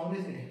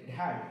strongness it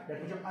had,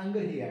 that much of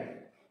anger he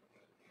had.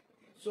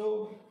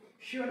 So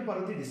Shiva and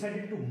Parvati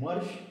decided to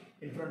merge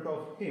in front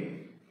of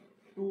him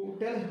to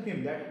tell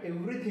him that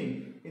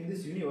everything in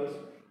this universe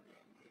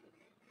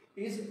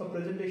is a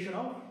presentation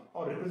of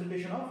or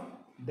representation of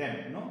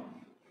them.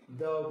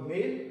 The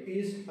male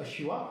is a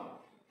Shiva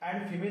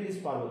and female is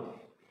Parvati.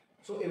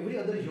 So every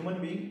other human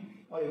being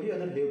or every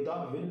other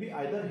devta will be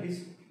either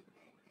his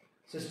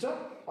sister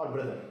or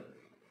brother.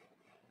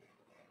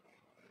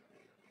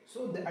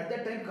 So at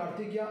that time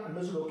Kartikeya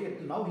understood, okay,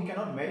 now he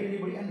cannot marry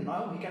anybody and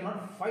now he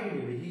cannot fight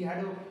anybody. He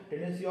had a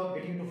tendency of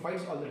getting into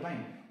fights all the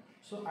time.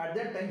 So at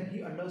that time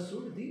he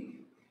understood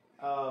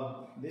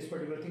this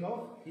particular thing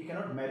of he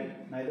cannot marry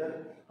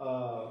neither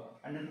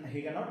and then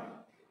he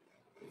cannot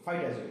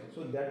fight as well.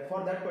 So that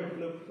for that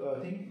particular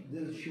thing,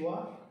 this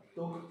Shiva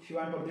and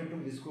Parvati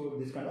took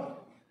this kind of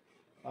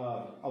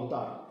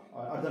avatar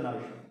or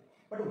Ardhanarishwar.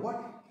 But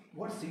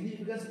what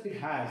significance it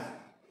has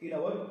in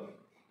our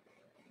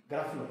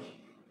graphology?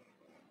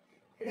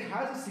 It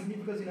has a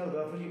significance in our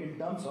graphology in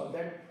terms of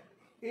that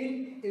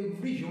in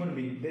every human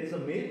being there is a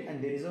male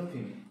and there is a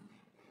female.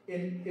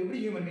 In every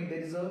human being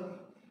there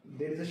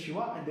is a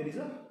Shiva and there is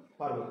a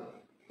Parvati.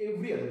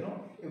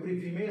 Every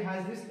female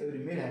has this, every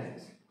male has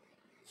this.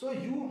 So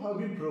you have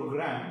been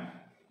programmed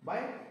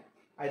by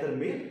either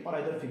male or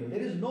either female.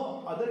 There is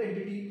no other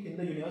entity in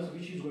the universe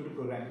which is going to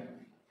program you.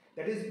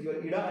 That is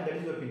your Ida and that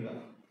is your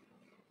Pingala.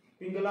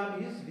 Pingala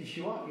is the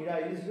Shiva,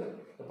 Ida is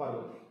the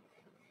Parvati.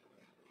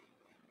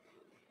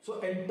 So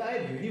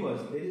entire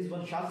universe, there is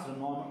one Shastra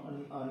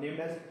named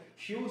as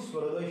Shiv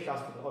Swarodaya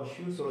Shastra or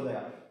Shiv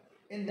Swarodaya.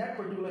 In that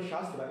particular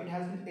Shastra, it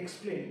has been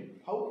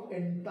explained how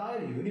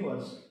entire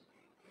universe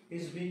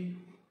is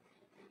being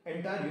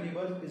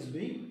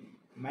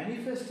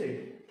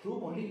manifested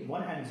through only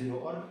 1 and 0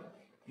 or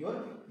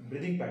your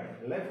breathing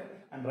pattern, left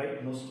and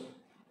right nostril.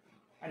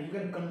 And you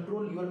can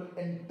control your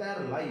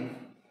entire life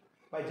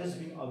by just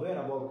being aware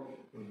about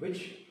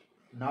which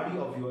nadi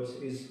of yours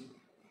is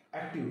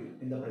active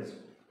in the present.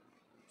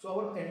 So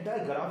our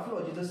entire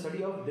graphology is a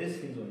study of these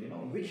things only,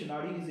 which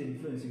nadi is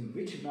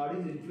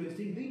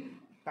influencing the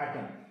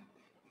pattern.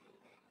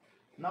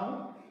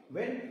 Now,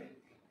 when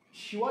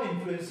Shiva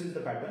influences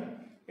the pattern,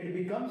 it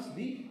becomes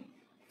the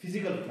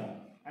physical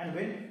form, and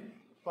when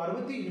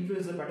Parvati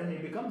influences the pattern,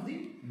 it becomes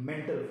the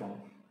mental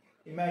form,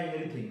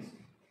 imaginary things.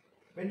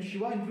 When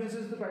Shiva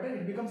influences the pattern,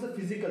 it becomes a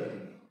physical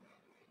thing.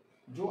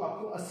 जो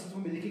आपको अस्तित्व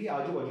में दिखेगी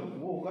आजू बाजू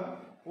वो होगा,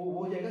 वो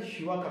हो जाएगा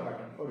शिवा का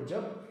पैटर्न. और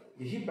जब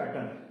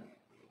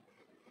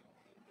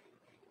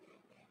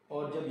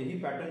यही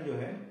पैटर्न जो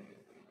है,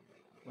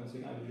 once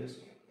again I will just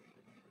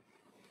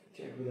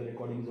check whether the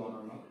recording is on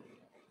or not.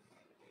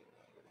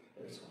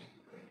 That's fine.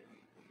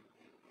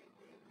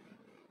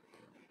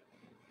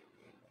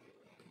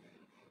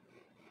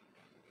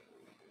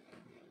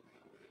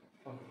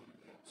 Okay.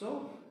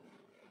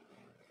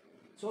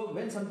 So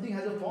when something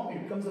has a form,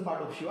 it becomes a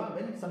part of Shiva.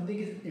 When something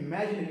is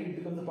imaginary, it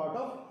becomes a part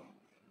of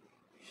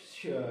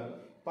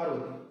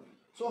Parvati.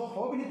 So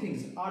how many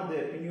things are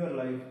there in your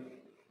life,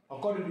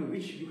 according to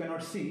which you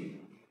cannot see,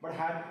 but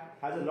has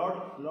a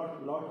lot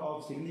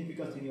of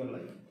significance in your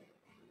life?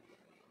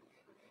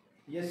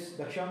 Yes,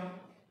 Daksha.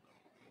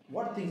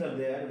 What things are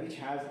there which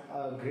has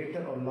a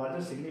greater or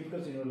larger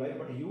significance in your life,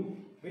 but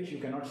which you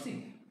cannot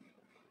see?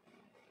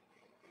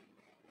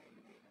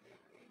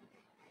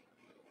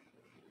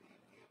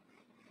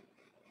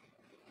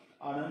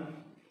 Anand,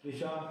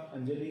 Trisha,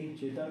 Anjali,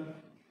 Chetan,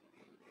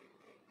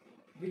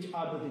 which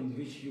are the things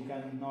which you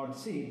cannot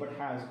see but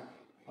has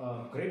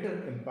a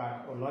greater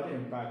impact or larger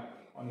impact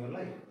on your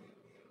life?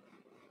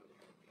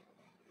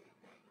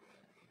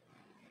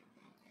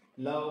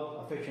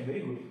 Love, affection,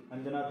 very good.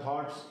 Anjana,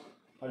 thoughts,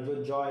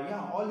 Arjun, joy,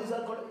 yeah, all these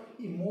are called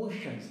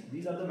emotions.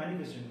 These are the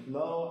manifestations.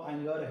 Love,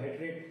 anger,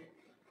 hatred,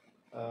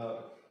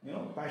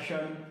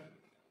 passion,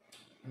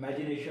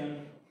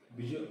 imagination,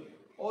 visual,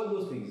 all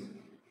those things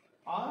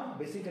are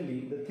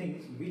basically the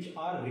things which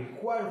are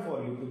required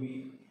for you to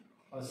be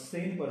a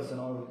sane person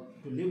or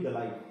to live the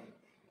life.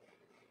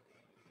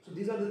 So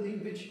these are the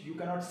things which you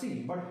cannot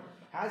see but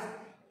has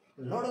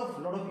a lot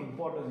of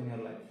importance in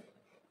your life.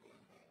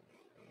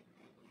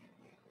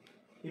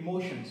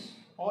 Emotions,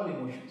 all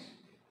emotions.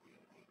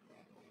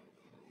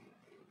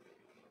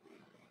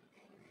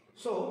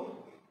 So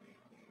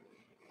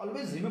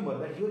always remember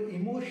that your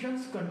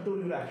emotions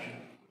control your action.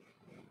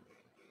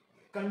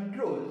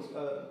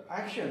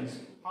 Actions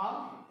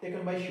are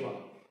taken by Shiva.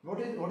 What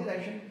is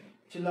action?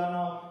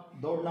 Chillana,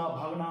 दौड़ना,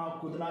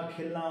 भागना, कूदना,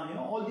 खेलना,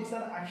 all these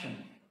are action.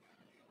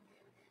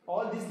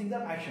 All these things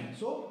are action.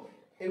 So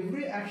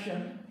every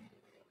action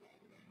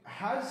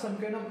has some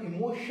kind of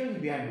emotion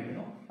behind it.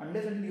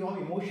 Unless until you have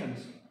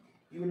emotions,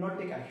 you will not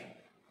take action.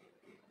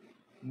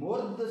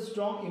 More the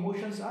strong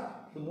emotions are,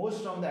 the more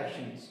strong the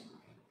action is.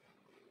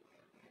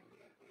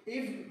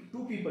 If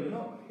two people,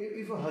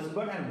 if a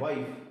husband and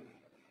wife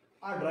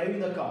are driving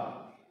the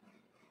car,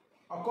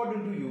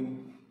 according to you,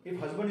 if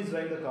husband is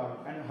driving the car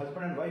and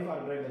husband and wife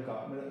are driving the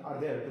car, are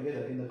there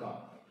together in the car,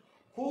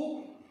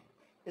 who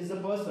is the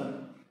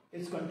person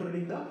is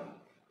controlling the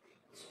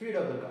speed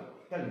of the car?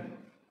 Tell me.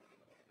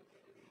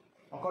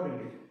 According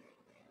to you,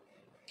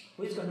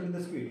 who is controlling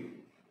the speed?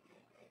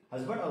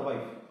 Husband or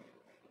wife?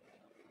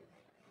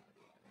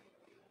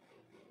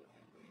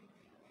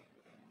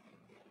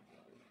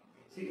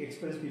 See,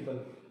 experienced people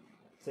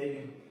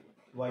saying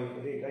wife,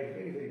 right,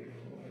 very, very,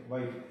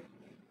 wife.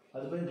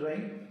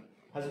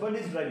 Husband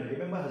is driving,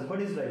 remember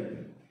husband is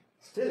driving.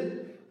 Still,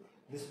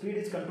 the speed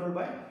is controlled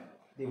by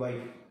the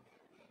wife.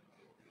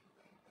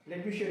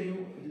 Let me share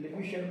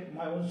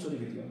my own story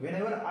with you.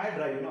 Whenever I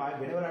drive,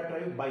 whenever I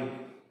drive bike,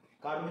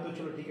 car mein to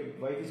chalo theek hai,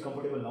 wife is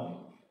comfortable now.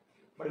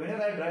 But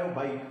whenever I drive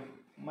bike,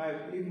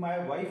 if my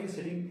wife is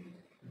sitting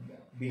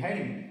behind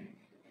me,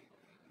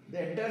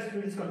 the entire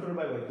speed is controlled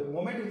by wife. The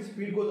moment the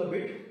speed goes a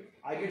bit,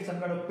 I get some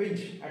kind of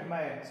pinch at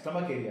my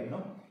stomach area,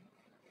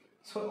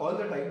 So all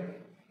the time,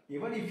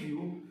 even if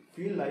you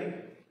feel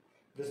like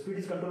the speed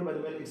is controlled by the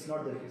wife, it's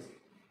not the case.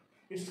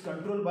 It's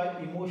controlled by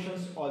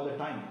emotions all the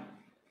time.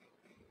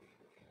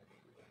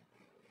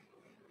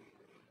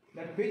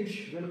 That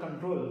pinch will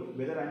control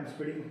whether I am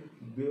speeding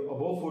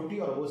above 40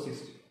 or above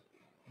 60.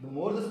 The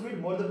more the speed,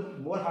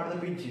 more hard the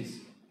pinch is.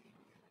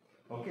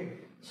 Okay,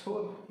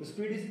 so the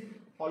speed is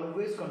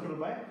always controlled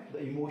by the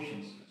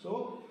emotions.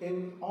 So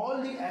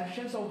all the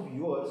actions of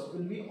yours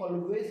will be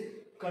always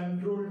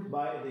controlled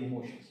by the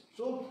emotions.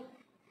 So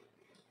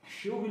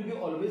Shiva will be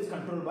always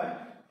controlled by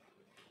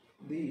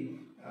the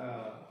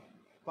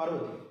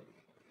Parvati.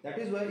 That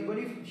is why even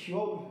if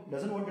Shiva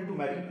doesn't want to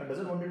marry,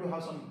 doesn't want to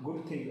have some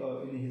good thing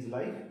in his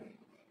life,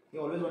 he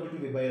always wanted to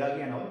be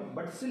Bairagi and all,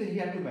 but still he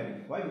had to marry.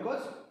 Why?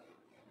 Because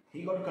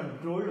he got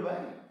controlled by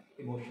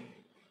emotion.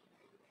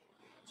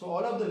 So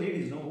all of the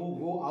ladies who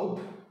go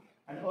out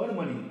and earn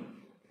money,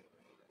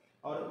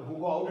 or who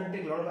go out and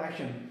take a lot of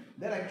action,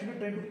 they are actually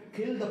trying to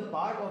kill the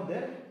part of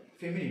their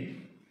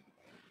femininity.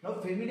 Now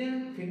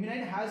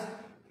feminine has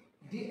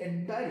the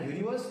entire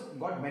universe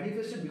got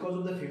manifested because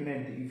of the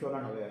femininity, if you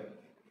are not aware.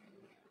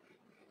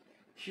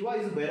 Shiva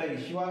is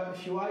Bairagi,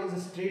 Shiva is a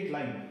straight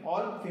line.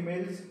 All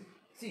females,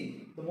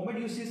 see, the moment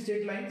you see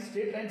straight lines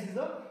is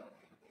the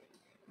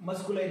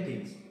masculine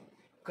things.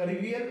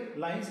 Curvier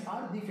lines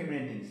are the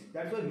feminine things.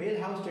 That's why male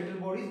have straighter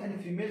bodies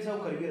and females have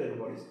curvier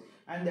bodies.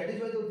 And that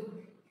is why the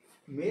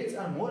males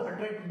are more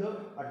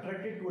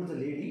attracted towards the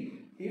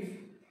lady if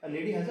a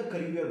lady has a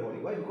curvier body.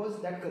 Why?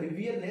 Because that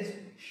curvierness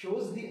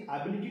shows the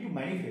ability to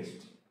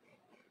manifest.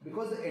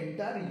 Because the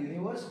entire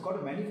universe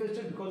got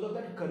manifested because of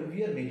that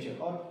curvier nature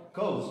or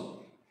curves.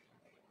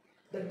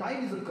 The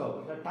time is a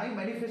curve. The time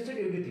manifested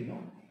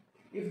everything.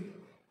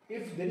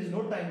 If there is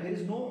no time, there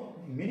is no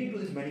meaning to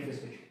this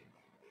manifestation.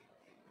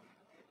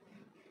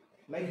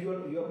 Like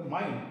your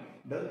mind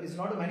is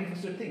not a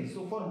manifested thing.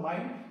 So for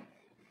mind,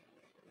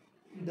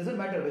 it doesn't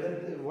matter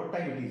what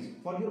time it is.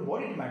 For your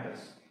body it matters.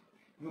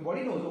 Your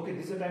body knows, okay,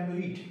 this is the time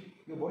to eat.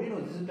 Your body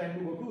knows this is the time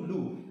to go to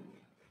loo.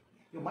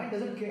 Your mind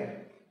doesn't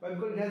care. Why?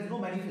 Because it has no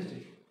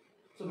manifestation.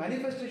 So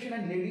manifestation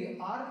and lady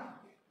are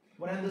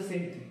one and the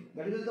same thing.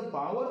 That is, the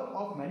power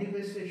of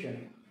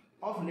manifestation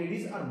of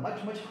ladies are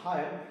much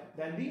higher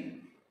than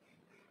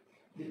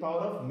the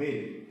power of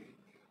male.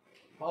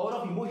 Power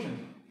of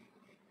emotion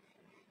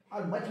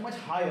are much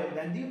higher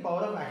than the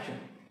power of action.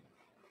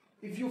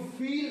 If you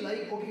feel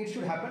like, okay, it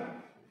should happen,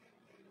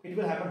 it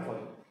will happen for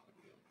you.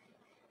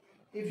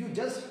 If you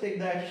just take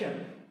the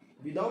action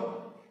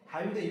without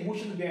having the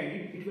emotions behind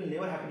it, it will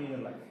never happen in your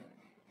life.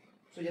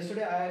 So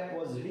yesterday I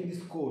was reading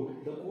this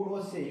quote. The quote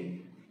was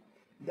saying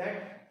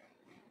that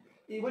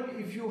even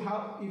if you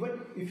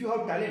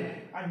have talent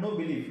and no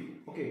belief,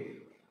 okay,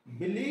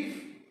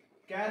 belief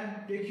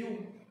can take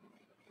you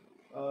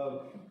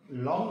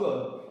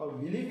longer, or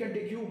belief can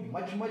take you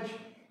much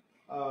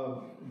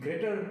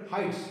greater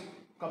heights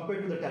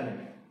compared to the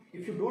talent.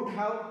 If you don't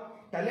have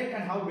talent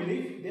and have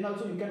belief, then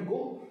also you can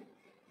go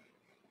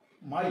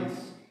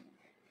miles.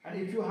 And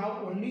if you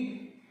have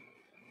only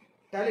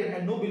talent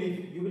and no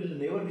belief, you will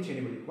never reach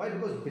anybody. Why?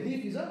 Because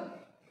belief is a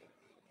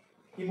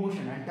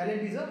emotion and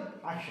talent is a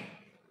action.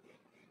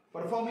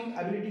 Performing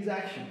ability is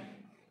action.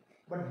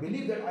 But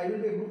belief that I will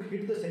be able to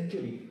hit the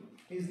century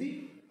is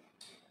the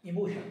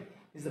emotion,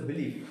 is the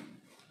belief.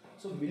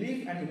 So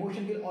belief and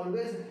emotion will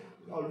always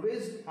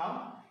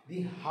have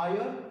the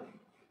higher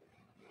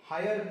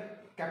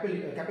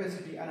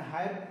capacity and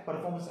higher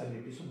performance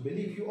ability. So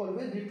belief, you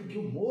always need to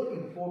give more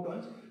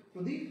importance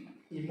to the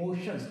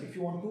emotions if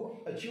you want to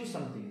achieve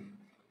something.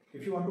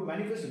 If you want to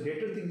manifest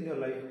greater things in your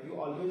life, you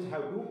always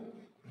have to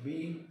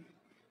be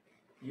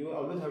You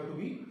always have to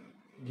be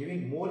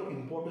giving more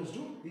importance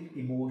to the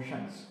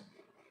emotions.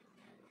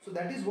 So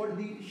that is what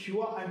the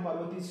Shiva and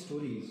Parvati's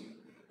story is.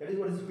 That is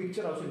what this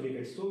picture also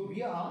indicates. So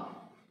we are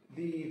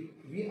the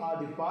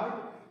part,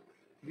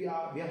 we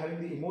are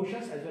having the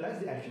emotions as well as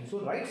the action. So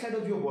right side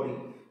of your body,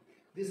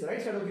 this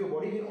right side of your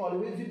body will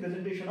always be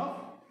presentation of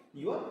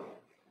your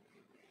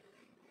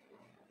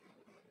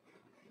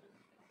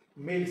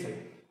male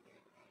side,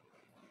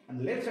 and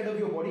the left side of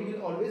your body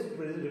will always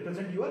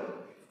represent your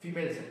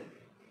female side.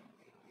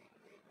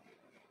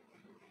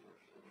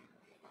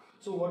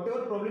 So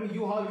whatever problem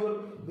you have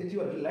with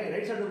your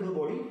right side of the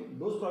body,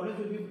 those problems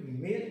will be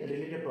male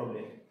related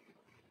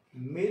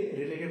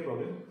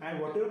problem,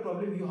 and whatever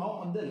problem you have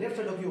on the left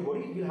side of your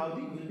body will be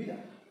the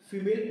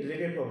female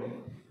related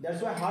problem.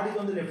 That's why heart is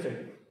on the left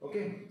side.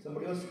 Okay,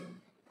 somebody was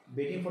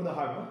waiting for the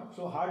heart, no?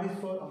 So heart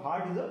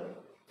is a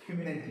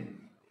feminine thing.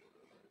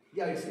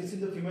 Yeah, it's in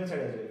the female side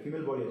as well,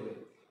 female body as well.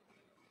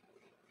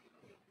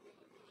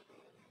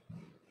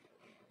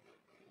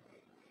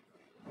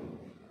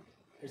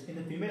 It's in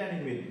the female and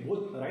in male.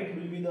 Both right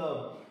will be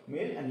the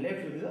male and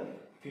left will be the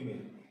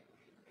female.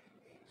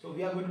 So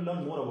we are going to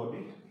learn more about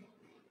it.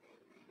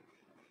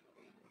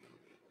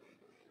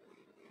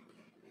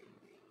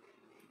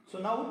 So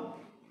now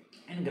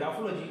in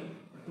graphology,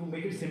 to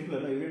make it simpler,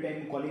 every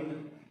time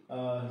calling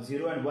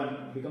 0 and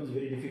 1 becomes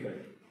very difficult.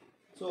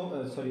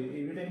 So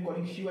every time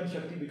calling Shiva and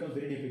Shakti becomes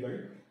very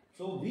difficult.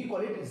 So we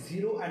call it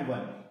 0 and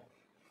 1.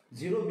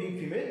 0 being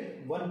female,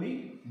 1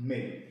 being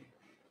male.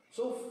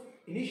 So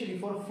initially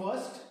for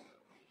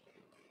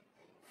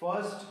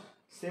first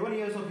 7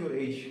 years of your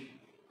age,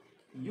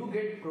 you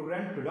get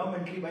programmed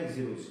predominantly by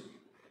zeros.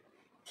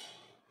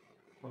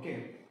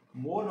 Okay,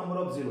 more number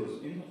of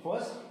zeros in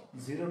first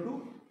 0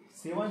 to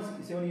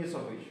 7 years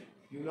of age.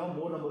 You will have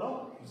more number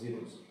of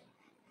zeros.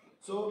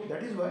 So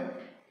that is why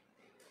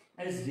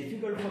it's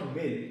difficult for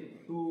male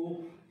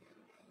to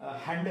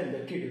handle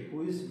the kid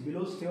who is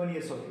below 7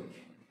 years of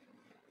age.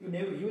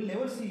 You will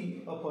never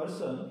see a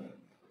person.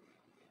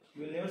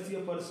 You will never see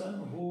a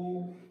person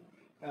who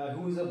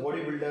is a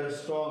bodybuilder,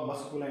 strong,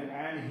 masculine,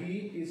 and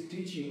he is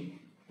teaching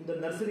to the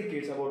nursery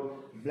kids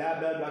about blah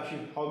blah black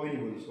sheep, how many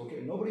bulls.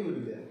 Okay, nobody will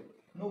be there.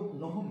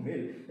 No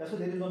male. That's why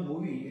there is one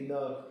movie in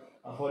the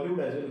Hollywood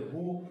as well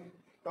who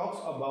talks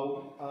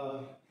about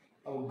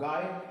a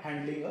guy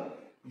handling a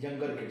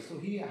younger kid. So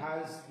he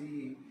has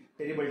the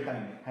terrible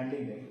time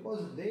handling them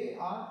because they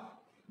are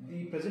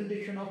the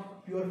presentation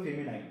of pure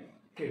feminine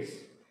kids.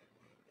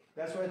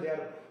 That's why they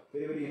are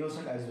very, very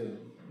innocent as well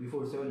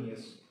before 7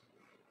 years.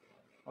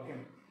 Okay.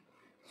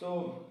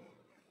 So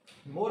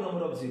more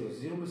number of zeros,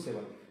 0 to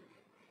 7,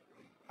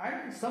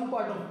 and some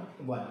part of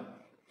 1.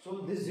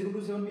 So this 0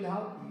 to 7 will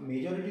have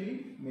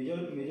majority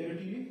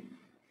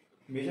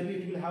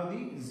it will have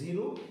the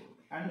 0,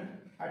 and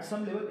at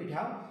some level it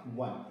have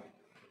 1.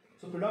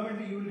 So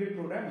predominantly you will get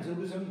programmed 0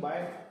 to 7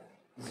 by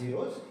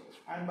zeros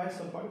and by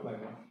some part by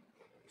 1.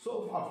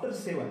 So after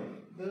 7,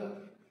 the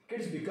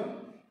kids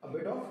become a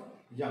bit of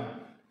young.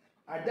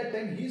 At that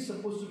time he is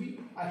supposed to be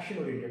action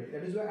oriented.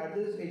 That is why at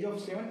the age of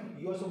 7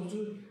 you are supposed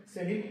to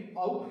send him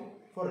out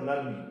for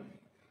learning.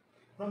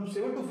 From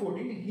 7 to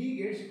 14 he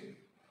gets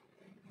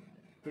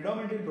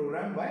predominantly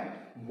programmed by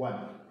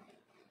 1.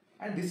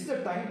 And this is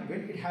the time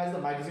when it has the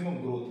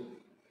maximum growth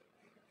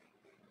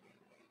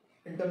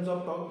in terms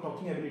of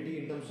talking ability,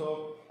 in terms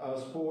of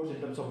sports,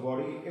 in terms of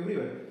body,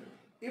 everywhere.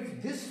 If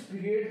in this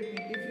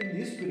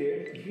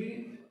period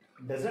he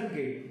doesn't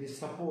get the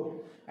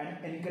support and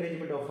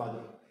encouragement of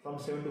father from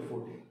 7 to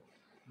 14,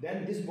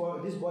 then this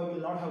boy will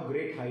not have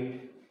great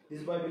height.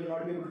 This boy will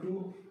not be able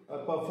to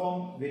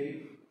perform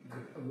very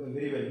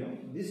well.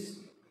 This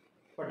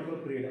particular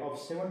period of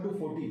 7 to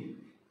 14,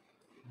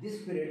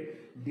 this period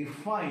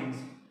defines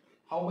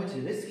how much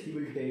risk he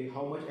will take,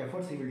 how much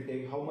efforts he will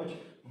take, how much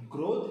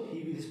growth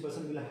this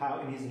person will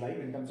have in his life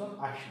in terms of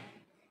action.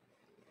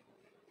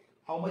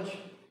 How much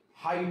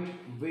height,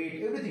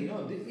 weight, everything.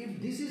 If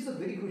this is a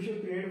very crucial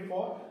period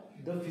for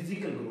the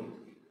physical growth,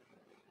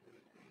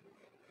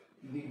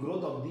 the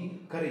growth of the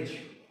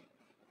courage.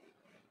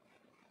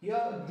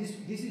 Here, this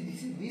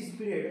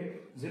period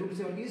 0 to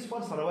 7 is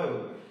for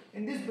survival.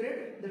 In this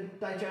period,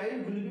 the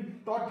child will be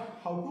taught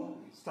how to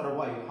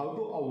survive, how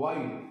to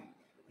avoid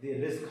the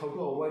risk, how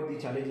to avoid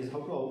the challenges, how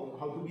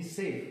to be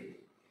safe.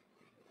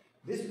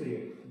 This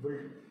period will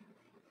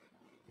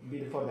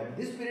be for that.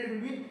 This period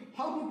will be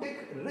how to take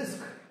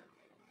risk.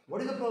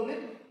 What is the problem?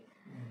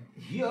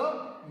 Here,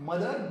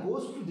 mother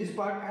goes to this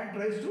part and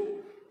tries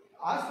to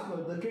ask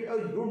the kid, "Oh,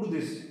 don't do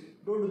this.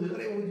 Don't do this.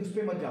 अरे वो उस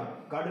पे मत जा,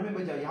 garden में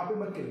मत जा, यहाँ पे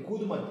मत खेल,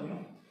 कूद मत."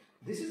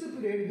 This is the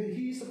period where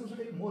he is supposed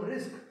to take more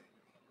risk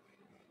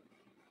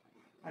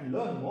and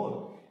learn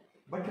more.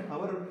 But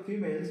our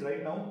females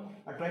right now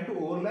are trying to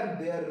overlap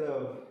their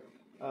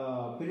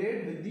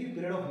period with the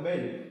period of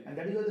male, and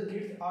that is why the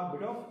kids are a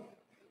bit of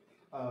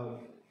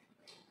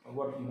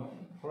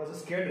थोड़ा सा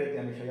scared रहते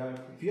हैं हमेशा, या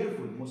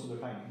fearful most of the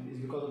time, is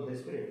because of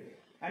this period.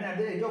 And at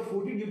the age of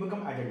 14 you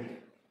become adult.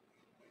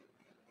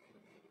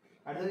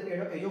 At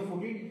the age of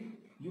 14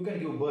 you can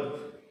give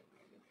birth,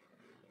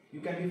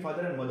 you can be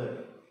father and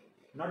mother.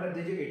 Not at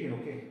the age of 18,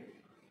 okay?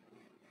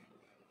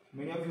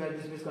 Many of you have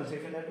this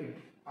misconception that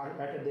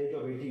at the age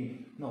of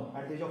 18, no,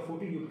 at the age of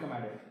 14 you become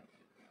adult.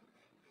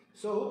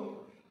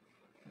 So,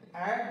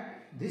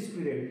 at this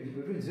period,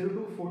 between 0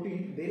 to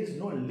 14, there is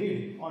no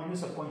lid on your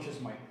subconscious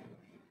mind.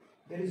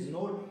 There is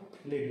no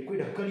lid. कोई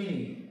ढक्कन ही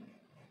नहीं है.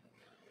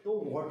 So,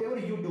 whatever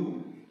you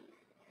do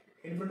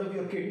in front of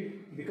your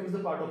kid becomes the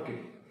part of kid.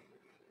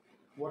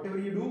 Whatever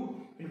you do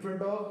in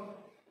front of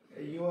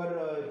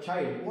your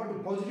child,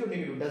 what positive or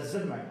negative,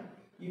 doesn't matter.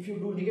 If you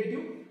do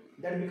negative,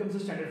 that becomes the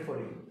standard for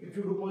you. If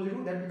you do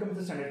positive, that becomes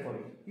the standard for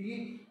you.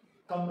 He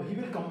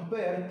will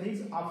compare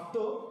things after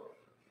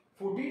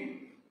 14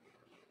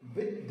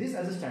 with this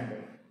as a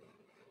standard.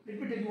 Let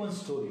me tell you one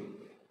story.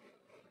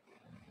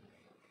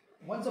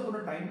 Once upon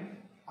a time,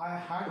 I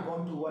had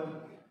gone to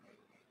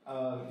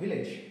one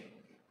village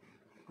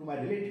to my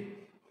relative.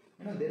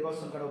 You know, there was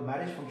some kind of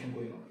marriage function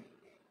going on.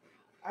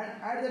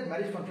 And at that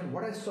marriage function,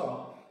 what I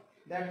saw,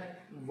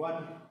 that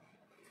one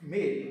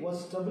male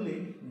was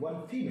troubling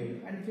one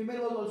female, and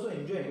female was also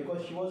enjoying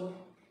because she was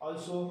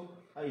also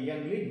a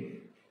young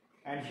lady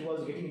and she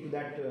was getting into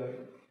that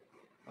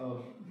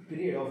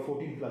period of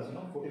 14 plus,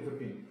 14,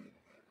 15.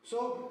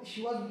 So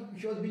she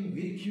was being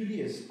very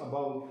curious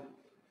about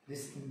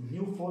this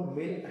newfound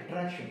male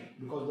attraction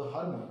because of the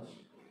hormones,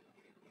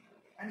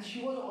 and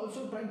she was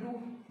also trying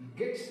to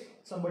get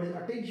somebody's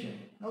attention.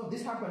 Now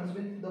this happens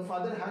when the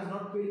father has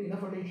not paid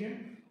enough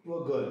attention to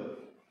a girl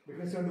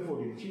between 7 to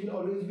 14. She will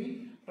always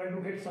be trying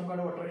to get some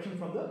kind of attraction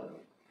from the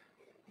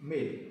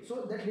male.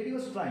 So that lady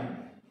was trying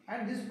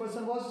and this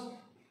person was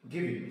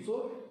giving.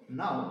 So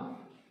now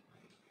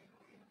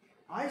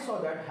I saw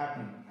that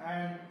happen,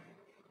 and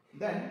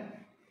then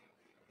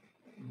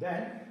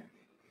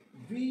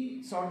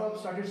we sort of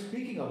started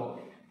speaking about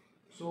it.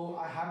 So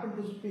I happened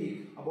to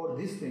speak about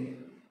this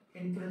thing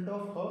in front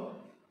of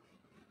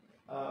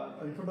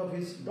her, in front of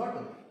his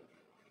daughter,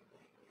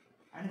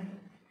 and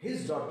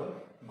his daughter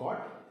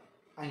got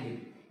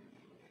angry.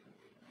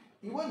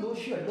 Even though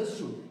she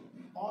understood,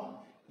 or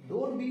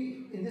don't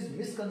be in this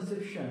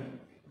misconception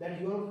that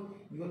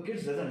your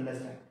kids doesn't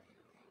understand.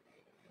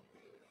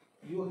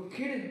 Your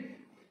kid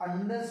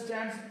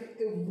understands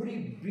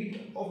every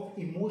bit of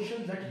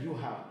emotions that you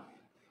have,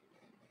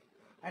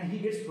 and he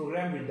gets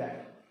programmed with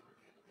that.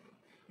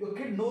 Your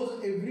kid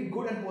knows every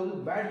good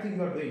and bad thing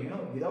you are doing,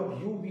 without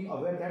you being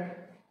aware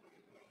that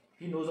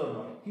he knows or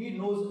not. He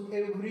knows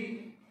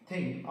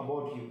everything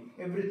about you,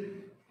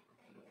 everything.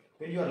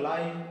 When you are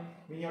lying,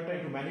 when you are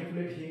trying to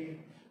manipulate him,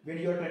 when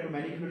you are trying to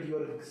manipulate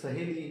your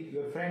saheli,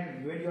 your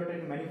friend, when you are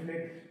trying to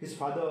manipulate his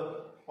father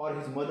or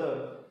his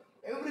mother,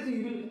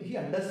 everything he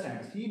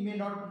understands. He may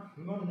not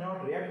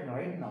react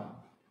right now,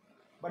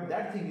 but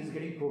that thing is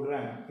getting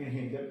programmed in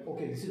him that,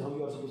 okay, this is how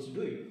you are supposed to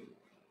do it.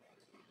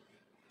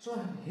 So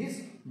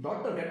his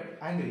daughter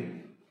got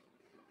angry.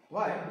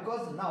 Why?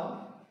 Because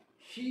now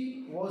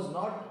she was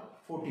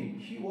not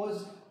 14. She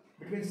was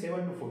between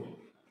 7 to 14.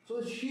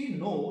 So she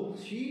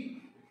knows,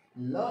 she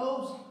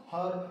loves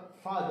her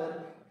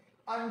father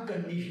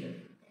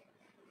unconditionally.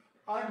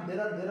 And there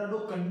are no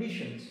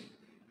conditions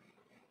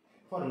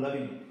for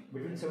loving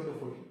between 7 to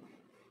 14.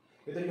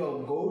 Whether you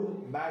are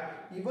good, bad,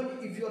 even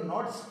if you are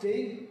not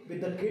staying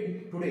with the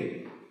kid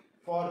today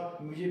for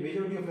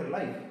majority of your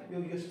life,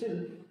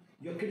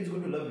 your kid is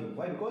going to love you.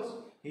 Why? Because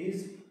he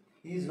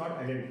is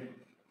not adult.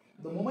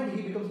 The moment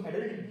he becomes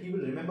adult, he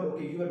will remember,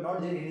 okay, you are not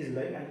there in his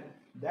life, and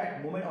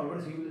that moment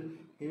onwards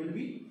he will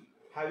be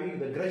having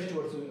the grudge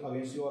towards you,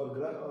 against you, or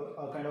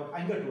a kind of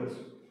anger towards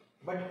you.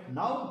 But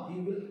now he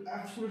will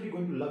absolutely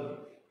going to love you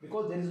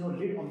because there is no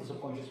lid on the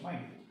subconscious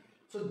mind.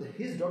 So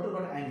his daughter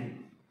got angry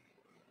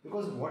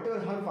because whatever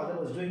her father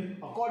was doing,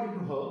 according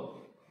to her,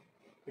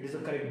 it is the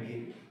correct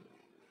behavior.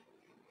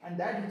 And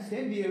that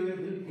same behavior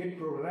will get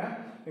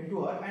programmed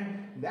into her,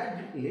 and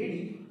that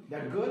lady,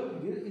 that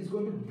girl is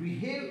going to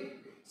behave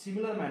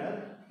similar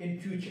manner in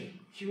future.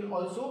 She will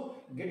also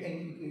get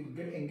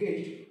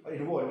engaged or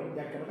involved in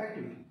that kind of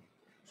activity.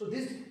 So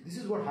this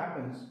is what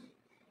happens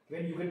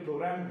when you get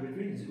programmed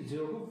between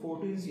 0 to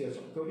 14 years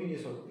of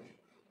age.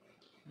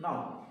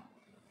 Now,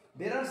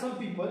 there are some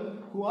people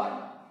who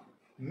are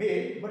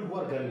male but who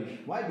are girlish.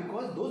 Why?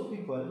 Because those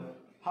people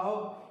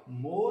have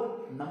more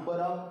number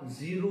of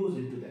zeros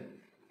into them.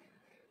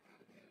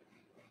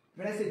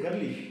 When I say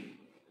girlish,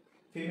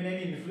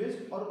 feminine influence,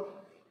 or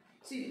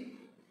see,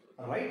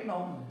 right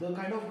now the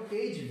kind of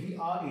age we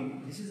are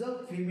in, this is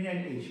a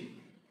feminine age.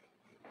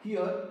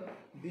 Here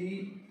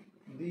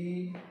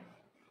the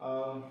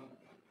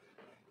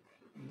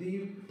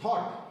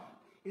thought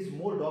is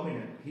more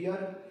dominant.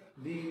 Here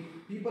the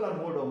people are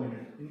more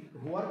dominant,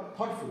 who are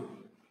thoughtful.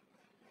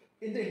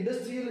 In the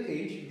industrial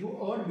age, you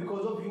earn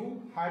because of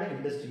you had an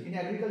industry. In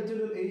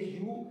agricultural age,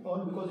 you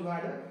earn because you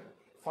had a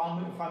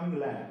farming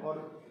land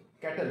or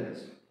cattle.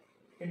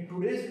 In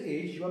today's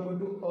age, you are going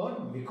to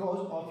earn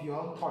because of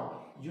your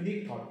thought,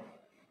 unique thought.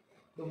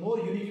 The more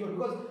unique you are,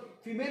 because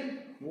female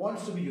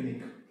wants to be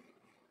unique.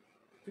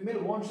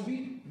 Female wants to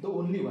be the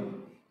only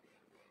one,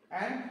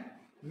 and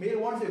male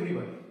wants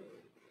everyone.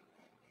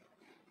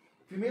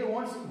 Female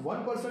wants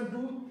one person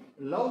to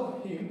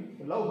love him,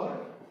 love her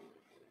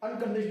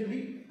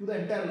unconditionally to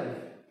the entire life.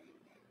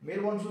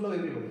 Male wants to love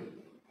everybody.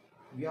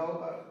 We have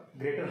a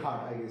greater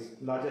heart, I guess,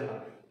 larger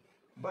heart.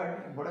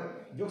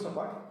 But jokes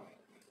apart,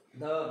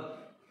 the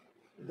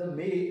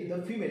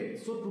female.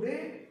 So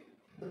today,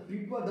 the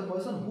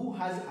person who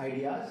has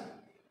ideas,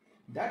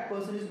 that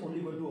person is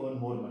only going to earn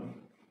more money.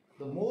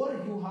 The more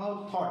you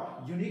have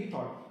thought, unique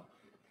thought,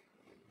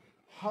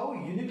 how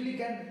uniquely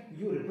can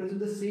you represent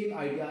the same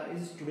idea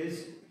is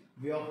today's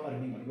way of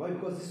earning money. Why?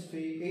 Because this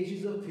age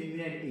is a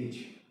feminine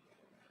age.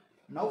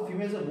 Now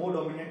females are more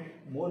dominant,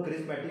 more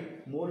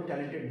charismatic, more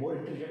talented, more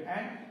intelligent,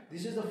 and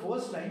this is the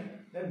first time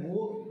that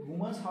more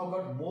women have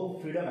got more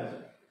freedom as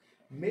well.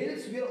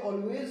 Males were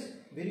always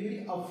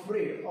very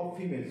afraid of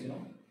females,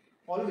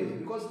 always,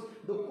 because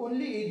the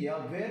only area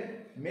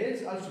where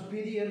males are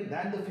superior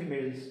than the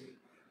females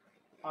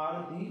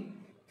are the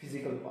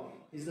physical power,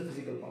 is the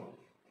physical power.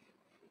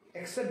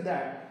 Except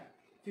that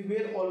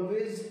female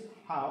always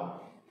have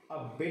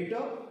a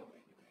better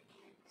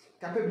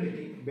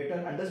capability,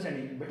 better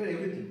understanding, better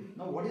everything.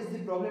 Now what is the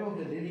problem of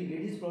the lady?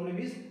 Lady's problem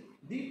is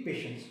the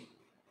patience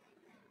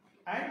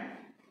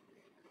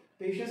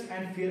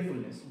and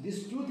fearfulness.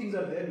 These two things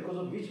are there, because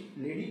of which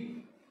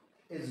lady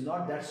is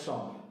not that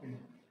strong.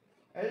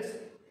 Else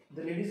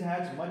the ladies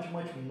has much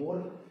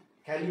more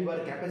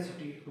caliber,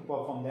 capacity to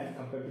perform than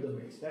compared to the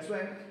males. That's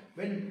why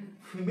when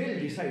female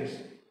decides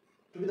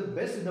to be the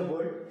best in the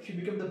world, she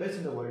becomes the best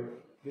in the world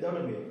without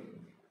a male.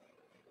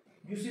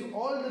 You see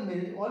all the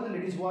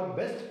ladies who are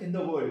best in the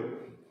world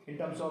in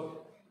terms of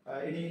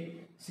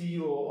any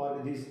CEO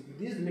or these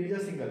ladies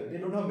are single. They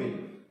don't have male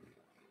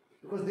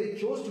because they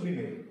chose to be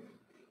male.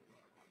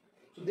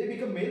 So they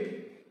become male,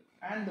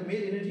 and the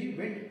male energy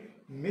went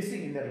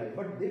missing in their life.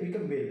 But they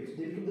become male. So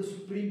they become the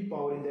supreme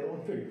power in their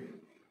own field.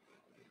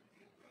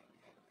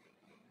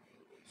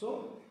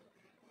 So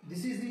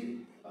this is the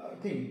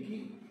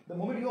thing. The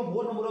moment you have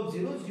more number of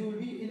zeros, you will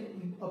be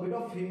in a bit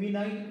of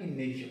feminine in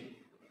nature.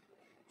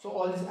 So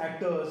all these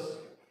actors,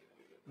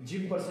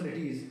 gym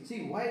personalities,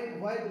 see why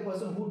the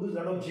person who does a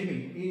lot of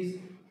gymming is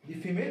the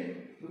female,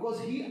 because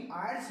he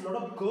adds a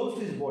lot of curves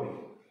to his body.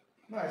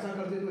 No, ऐसा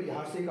करते तो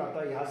यहाँ से एक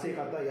आता, यहाँ से एक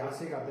आता, यहाँ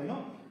से एक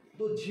आता,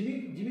 So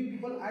gymming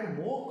people add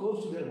more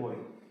curves to their body.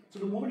 So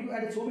the moment you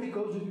add so many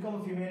curves, you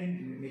become a female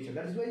in nature.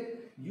 That is why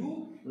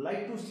you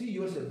like to see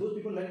yourself. Those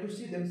people like to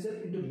see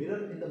themselves in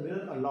the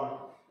mirror a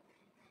lot.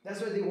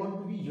 That's why they want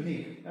to be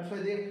unique. That's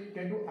why they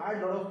tend to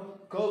add a lot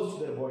of curves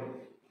to their body.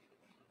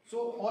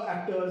 So all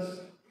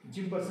actors,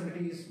 gym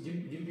personalities,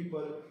 gym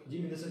people,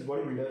 gym in the sense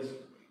bodybuilders,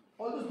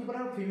 all those people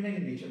are feminine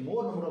in nature,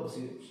 more number of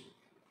zeros.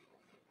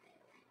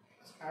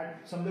 And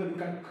somewhere you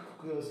can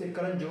say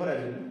Karan Johar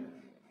as well.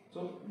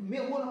 So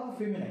more number of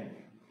feminine.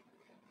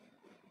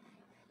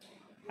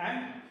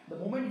 And the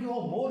moment you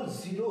have more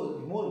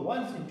zeros, more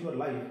ones into your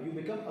life, you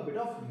become a bit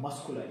of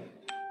masculine.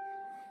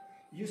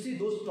 You see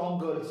those strong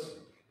girls,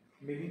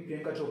 maybe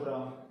Priyanka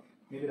Chopra,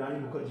 maybe Rani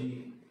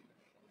Mukherjee,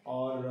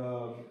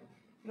 or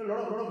a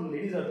lot of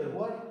ladies are there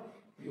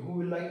who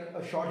will like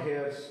short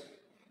hairs,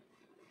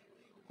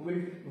 who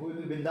will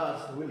be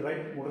bindas, who will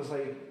ride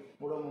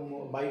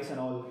bikes and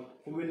all,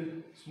 who will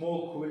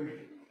smoke, who will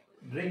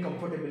drink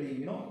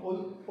comfortably.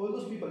 All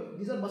those people.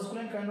 These are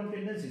masculine kind of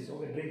tendencies.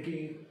 Okay,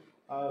 drinking,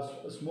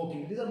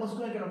 smoking. These are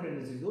masculine kind of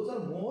tendencies. Those are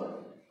more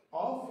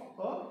of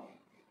a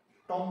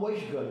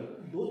tomboyish girl.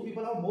 Those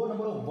people have more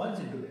number of ones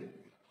into them.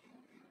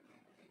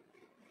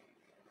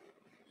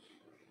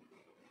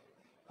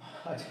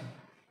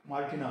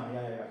 Martina,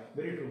 yeah,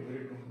 very true.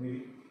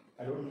 Maybe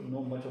I don't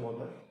know much about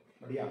her,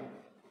 but yeah,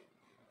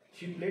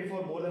 she played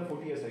for more than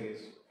 40 years, I guess.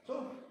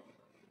 So,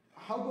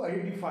 how to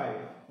identify?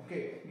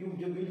 Okay, you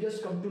will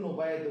just come to know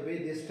by the way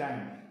they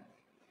stand,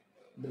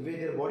 the way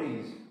their body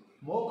is.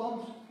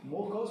 More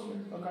curves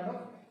means a kind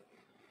of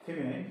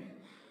feminine,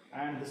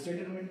 and the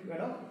straighter means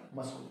kind of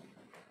masculine.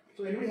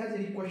 So, anybody has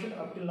any question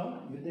up till now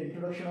with the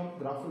introduction of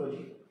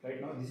graphology?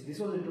 Right now, this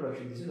was the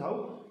introduction. This is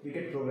how we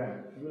get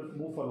programmed. We will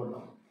move forward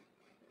now.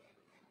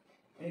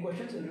 Any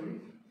questions, anybody?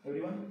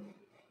 Everyone?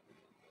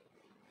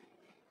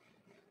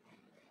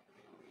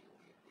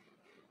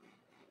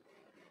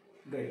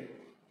 Great.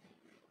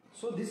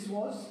 So this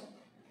was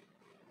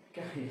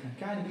can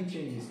be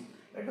changes.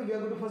 Right now we are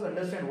going to first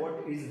understand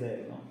what is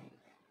there.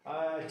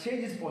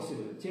 Change is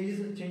possible. Change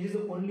is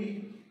the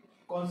only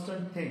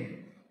constant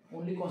thing.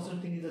 Only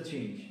constant thing is the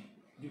change.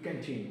 You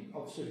can change,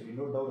 absolutely,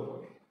 no doubt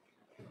about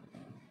it.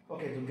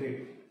 Okay, so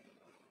great.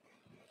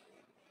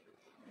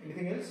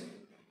 Anything else?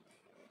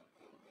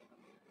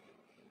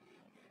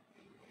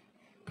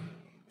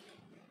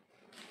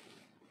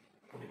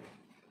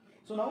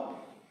 So now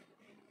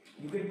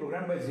you get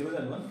programmed by zeros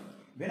and ones.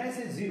 When I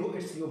say zero,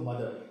 it's your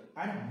mother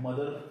and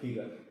mother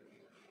figure.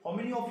 How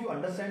many of you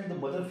understand the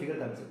mother figure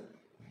concept?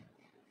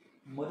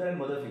 Mother and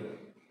mother figure.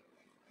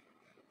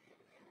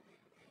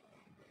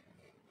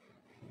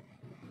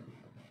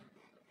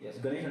 Yes,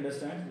 Ganesh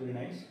understands, very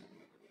nice.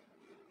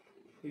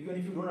 Even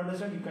if you don't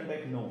understand, you can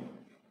type no.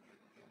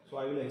 So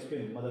I will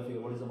explain mother figure.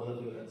 What is the mother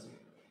figure concept?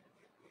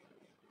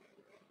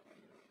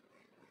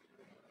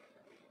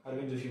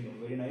 Arvind Joshi, no.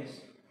 Very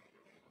nice.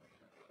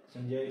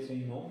 Sanjay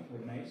saying no.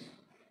 Very nice.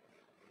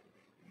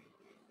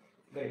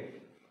 Great.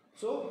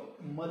 So,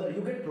 mother,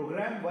 you get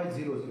programmed by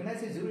zeros. When I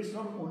say zero, it's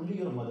not only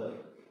your mother.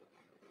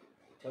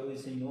 Chavi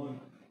is saying no.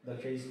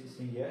 Daksha is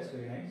saying yes.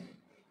 Very nice.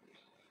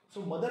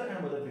 So, mother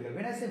and mother figure.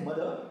 When I say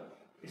mother,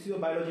 it's your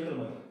biological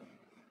mother.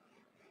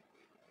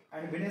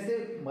 And when I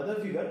say mother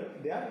figure,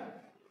 they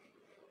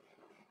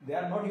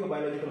are not your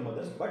biological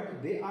mothers,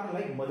 but they are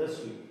like mothers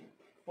to you.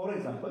 For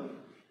example,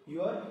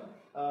 your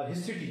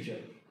history teacher,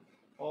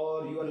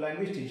 or your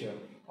language teacher,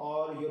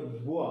 or your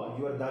bua,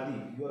 your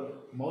dadi, your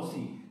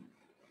mausi,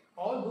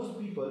 all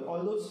those people,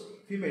 all those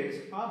females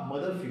are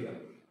mother figure.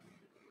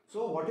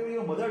 So whatever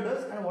your mother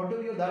does and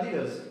whatever your dadi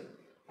does,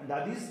 and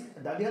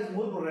dadi has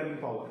more programming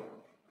power.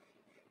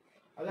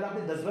 अगर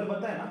आपने 10 बार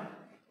बताया ना,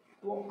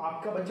 तो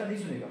आपका बच्चा नहीं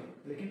सुनेगा.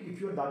 लेकिन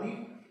if your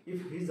dadi,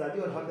 if his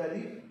dadi or her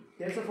dadi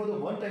tells her for the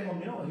one time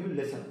only, he will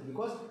listen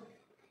because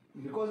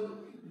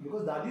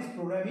dadi's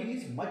programming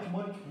is much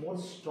more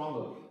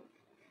stronger.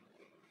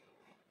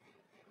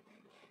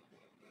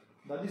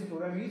 Dadi's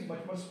programming is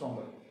much more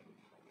stronger.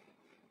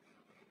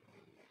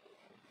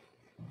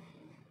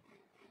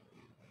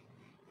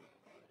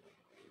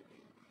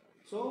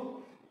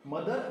 So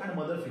mother and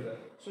mother figure.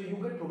 So you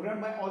get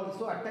programmed by all this.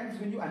 So at times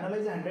when you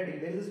analyze the handwriting,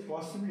 there is a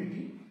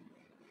possibility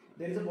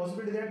that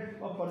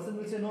a person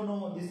will say,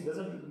 no, this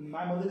doesn't,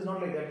 my mother is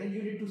not like that. Then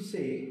you need to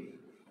say,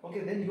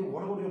 okay, then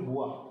what about your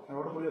bua and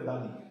what about your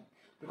dadi?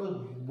 Because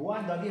bua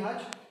and dadi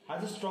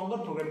has a stronger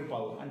programming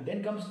power. And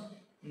then comes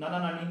nana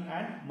nani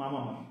and mama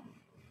mama.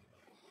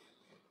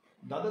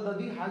 Dada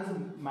dadi has a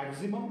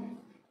maximum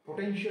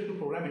potential to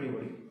program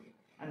anybody.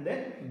 And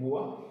then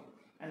bua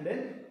and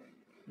then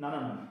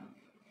nana nani.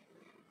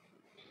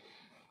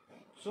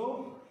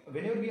 So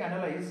whenever we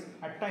analyze,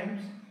 at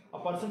times a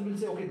person will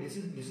say, okay, this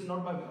is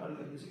not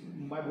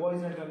my boy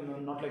is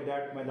not like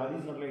that, my dadi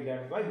is not like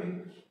that.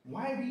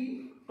 Why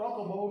we talk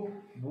about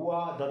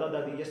bua, dada,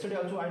 dadi? Yesterday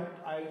also I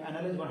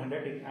analyzed one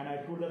handwriting and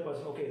I told that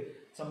person, okay,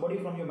 somebody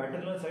from your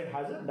maternal side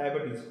has a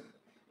diabetes.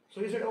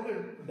 So he said, okay,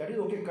 that is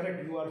okay,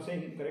 correct, you are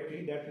saying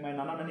correctly that my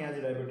nana nani has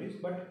a diabetes,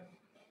 but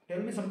tell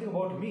me something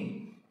about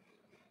me.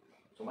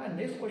 So my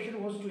next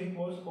question was to him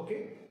was,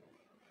 okay,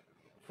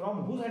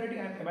 from whose handwriting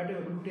am I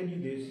able to tell you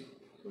this?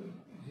 So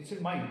he said,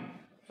 mine.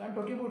 So I am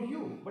talking about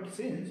you. But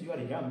since you are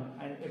young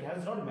and it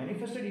has not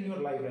manifested in your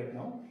life right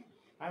now,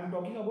 I am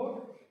talking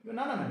about your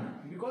nana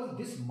nani. Because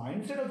this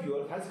mindset of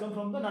yours has come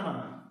from the nana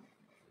nani.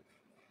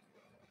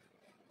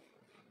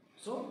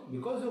 So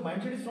because your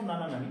mindset is from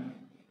nana nani,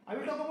 I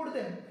will talk about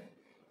them.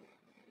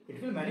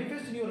 It will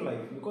manifest in your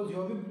life because you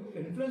have been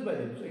influenced by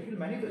them. So it will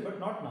manifest, but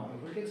not now.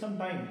 It will take some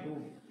time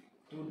to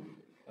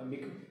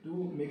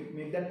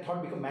make that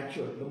thought become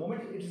mature. The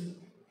moment it is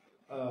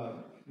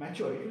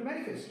mature, it will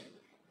manifest.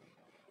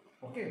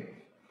 Okay.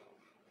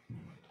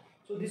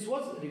 So this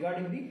was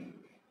regarding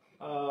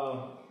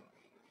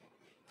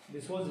the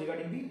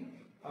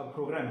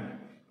programming,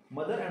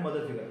 mother and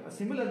mother figure.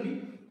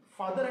 Similarly,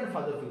 father and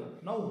father figure.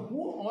 Now,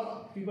 who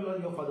all people are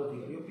your father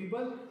figure?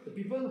 The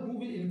people who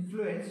will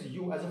influence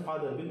you as a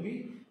father will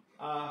be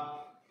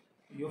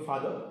your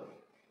father,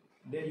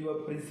 then your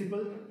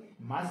principal,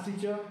 maths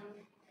teacher,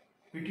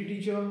 PT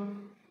teacher,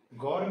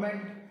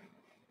 government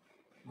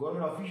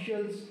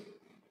officials.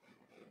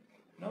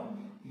 No,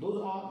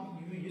 those are,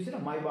 you say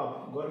my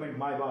bab, government,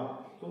 my bab.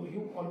 So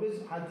you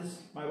always have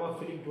this my bab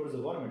feeling towards the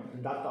government,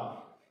 the data.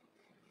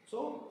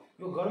 So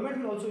your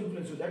government will also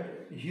influence you.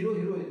 That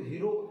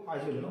hero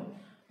as well.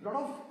 A lot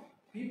of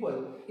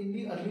people in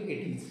the early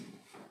 80s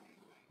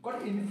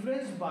got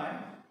influenced by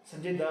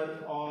Sanjay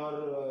Dutt or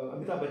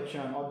Amitabh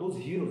Bachchan or those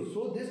heroes.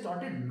 So they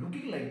started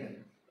looking like them.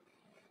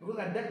 Because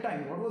at that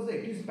time, what was the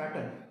 80s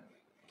pattern?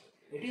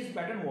 80s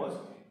pattern was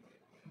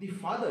the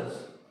fathers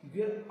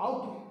were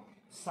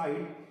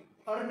outside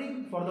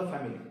earning for the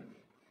family.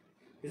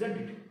 Isn't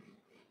it?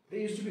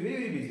 They used to be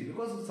very busy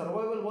because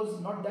survival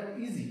was not that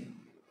easy.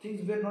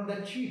 Things were not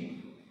that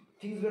cheap.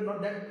 Things were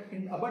not that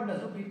in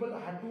abundance. So people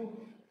had to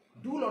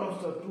do a lot of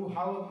stuff to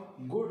have a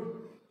good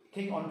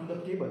thing onto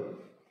the table.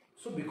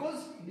 So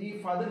because the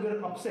father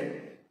were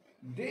upset,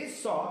 they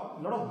saw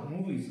a lot of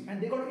movies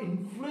and they got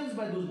influenced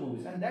by those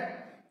movies. And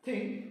that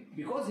thing,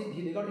 because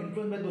they got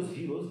influenced by those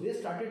heroes, they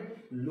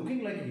started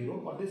looking like a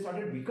hero or they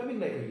started becoming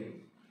like a hero.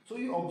 So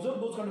you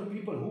observe those kind of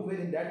people who were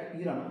in that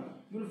era,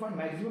 you will find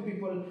maximum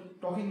people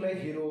talking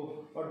like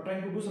hero or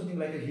trying to do something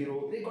like a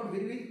hero.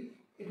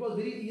 It was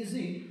very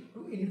easy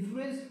to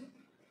influence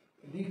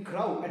the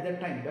crowd at that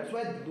time. That's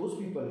why those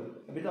people,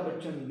 Amitabh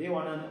Bachchan, Dev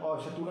Anand or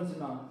Shatrughan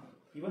Sinha,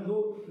 even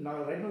though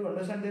right now you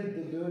understand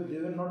that they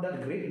were not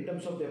that great in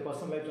terms of their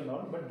personal lives and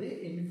all, but they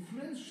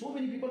influenced so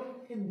many people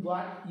in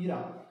that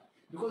era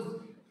because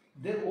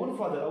their own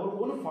father,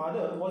 our own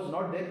father was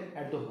not there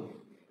at the home.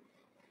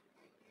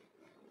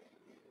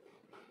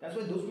 That's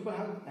why those people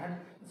had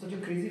such a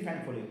crazy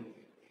fan following.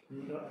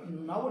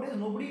 Nowadays,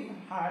 nobody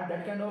had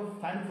that kind of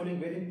fan following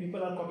wherein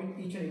people are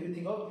copying each and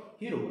everything of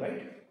hero,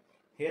 right?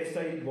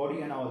 Hairstyle,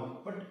 body and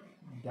all. But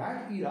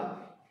that era,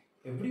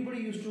 everybody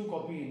used to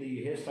copy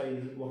the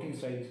hairstyles, walking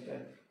styles.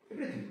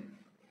 everything.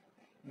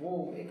 वो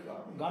एक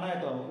गाना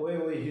आया था ओए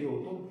ओए hero,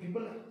 तो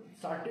people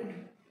started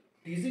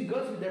teasing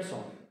girls with that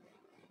song.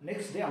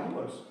 Next day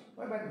onwards,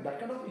 that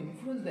kind of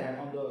influence they had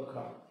on the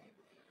crowd.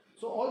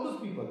 So all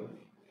those people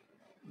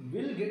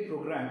will get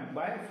programmed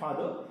by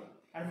father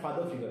and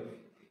father figure.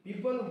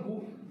 People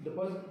who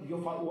your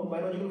own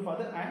biological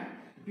father, and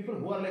people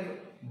who are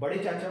like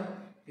Bade Chacha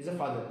is a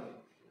father.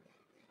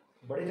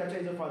 Bade Chacha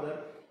is a father,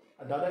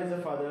 Dada is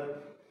a father,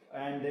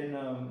 and then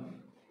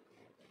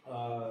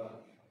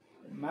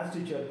math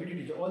teacher, PT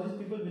teacher, all these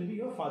people will be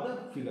your father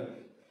figure.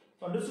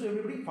 So understood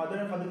everybody, father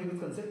and father figure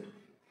concept?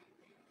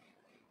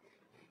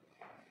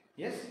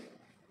 Yes?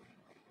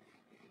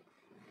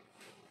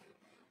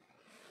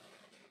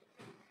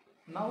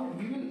 Now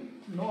we will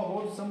know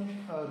about some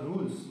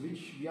rules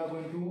which we are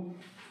going to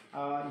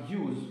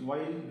use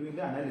while doing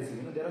the analysis.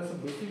 There are some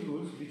basic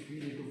rules which we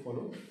need to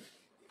follow.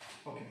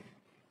 Okay.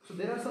 So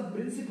there are some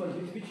principles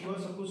with which you are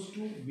supposed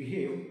to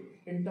behave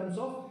in terms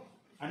of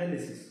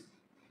analysis.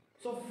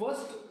 So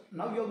first,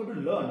 now you are going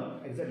to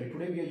learn exactly.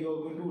 Today you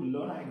are going to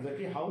learn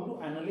exactly how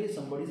to analyze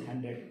somebody's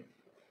handwriting.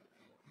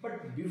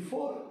 But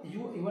before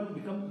you even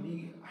become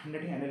the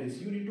handwriting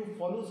analyst, you need to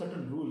follow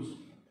certain rules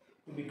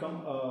to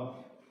become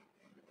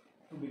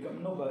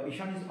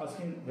Ishan is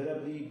asking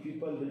whether the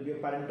people will be a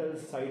parental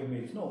side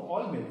males. No,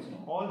 all males. No,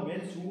 all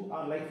males who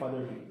are like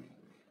father to you.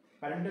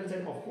 Parental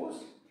side, of course,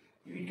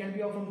 it can be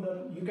from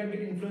the. You can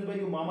get influenced by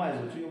your mama as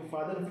well. So your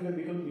father figure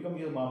become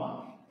your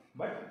mama.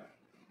 But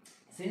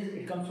since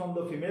it comes from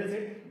the female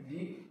side,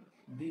 you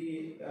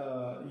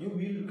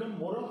will become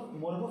more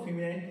of a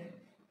feminine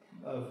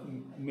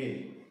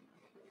male.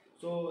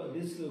 So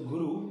this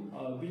guru,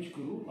 which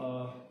guru?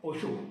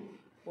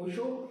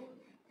 Osho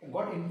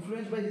got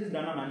influenced by his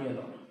Nana Nani a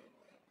lot.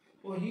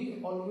 So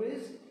he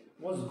always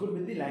was good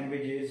with the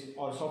languages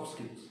or soft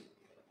skills.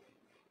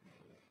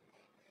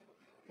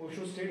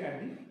 Osho stayed at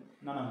the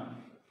Nana Nani.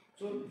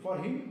 So for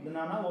him, the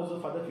Nana was the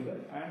father figure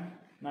and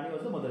Nani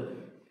was the mother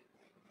figure.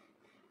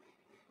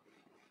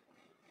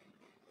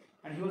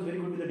 And he was very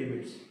good with the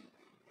debates.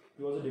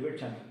 He was a debate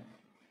champion.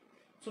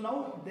 So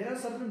now there are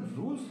certain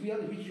rules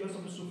which you are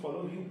supposed to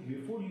follow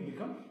before you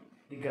become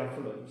the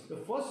graphologist. The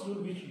first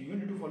rule which you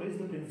need to follow is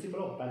the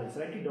principle of balance.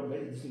 Write it down,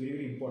 guys. This is very,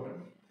 very important.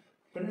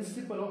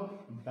 Principle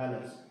of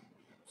balance.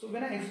 So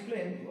when I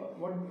explain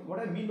what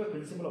I mean by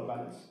principle of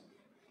balance,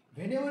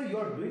 whenever you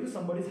are doing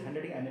somebody's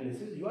handwriting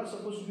analysis, you are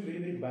supposed to be very,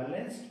 very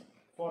balanced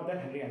for that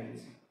handwriting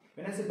analysis.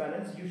 When I say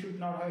balance, you should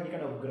not have any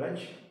kind of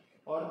grudge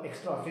or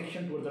extra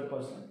affection towards that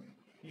person.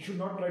 You should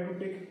not try to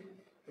take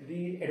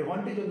the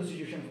advantage of the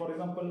situation. For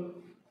example,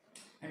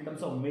 in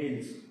terms of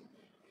males,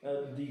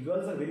 the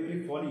girls are very,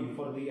 very folly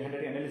for the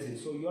handwriting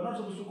analysis. So you are not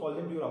supposed to call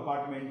them to your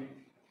apartment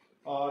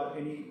or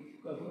any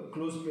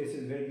closed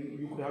places where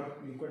you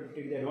could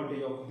take the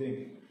advantage of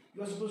them.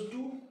 You are supposed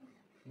to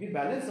be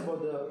balanced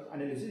about the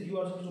analysis. You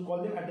are supposed to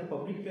call them at the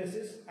public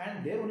places,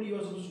 and there only you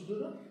are supposed to do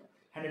the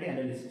handwriting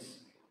analysis.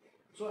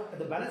 So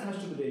the balance has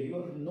to be there. You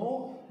have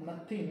no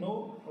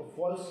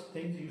false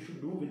things you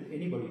should do with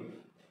anybody.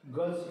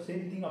 Girls,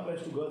 same thing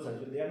applies to girls as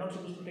well. They are not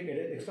supposed to take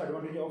extra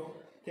advantage of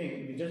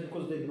thing just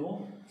because they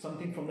know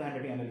something from the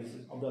handwriting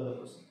analysis of the other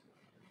person.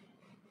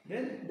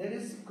 Then there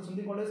is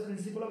something called as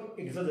principle of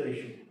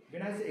exaggeration.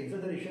 When I say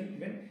exaggeration,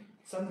 when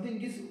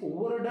something is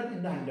overdone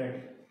in the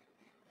handwriting,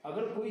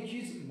 अगर कोई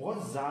चीज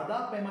बहुत ज़्यादा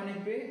पैमाने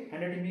पे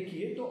handwriting में की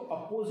है तो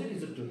opposite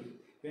is the truth.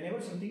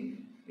 Whenever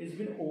something is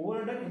been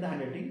overdone in the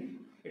handwriting,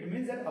 it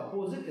means that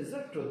opposite is the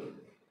truth.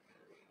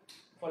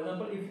 For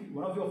example, if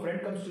one of your friend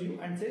comes to you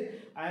and say,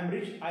 I am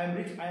rich,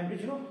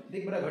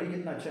 देख मेरा घड़ी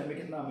कितना अच्छा है, मैं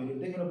कितना अमीर हूँ,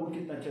 देख मेरा बूट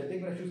कितना अच्छा है,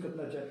 देख मेरा शूज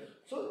कितना अच्छा है.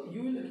 So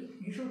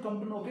you should come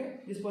to know, okay,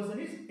 this person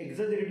is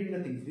exaggerating the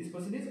things. This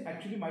person is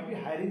actually might be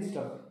hiring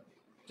stuff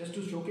just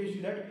to showcase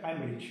you that I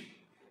am rich.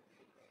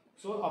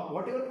 So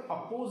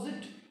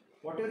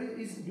whatever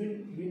is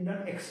being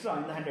done extra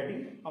in the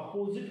handwriting,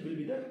 opposite will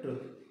be the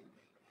truth.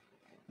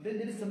 Then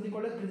there is something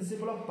called a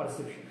principle of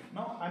perception.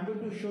 Now I am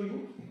going to show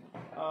you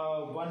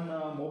one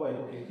mobile.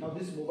 Okay, now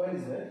this mobile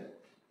is there.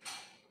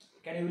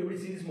 Can everybody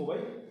see this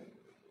mobile?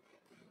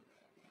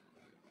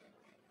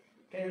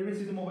 Can everybody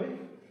see the mobile?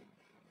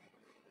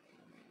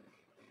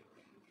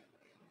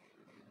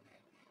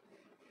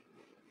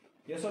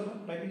 Yes or no?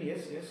 Type in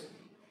yes, yes.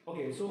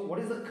 Okay, so what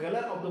is the color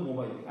of the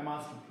mobile? I am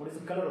asking. What is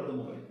the color of the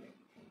mobile?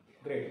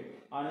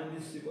 Great. Anand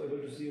is able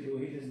to see.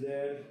 Rohit is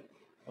there.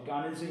 Okay,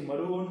 Anand is saying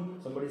maroon.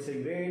 Somebody is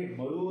saying red.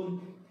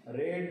 Maroon.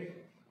 Red.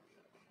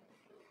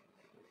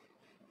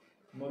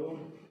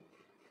 Maroon.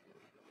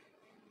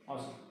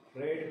 Awesome.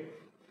 Red.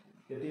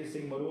 Yati is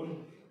saying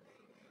maroon.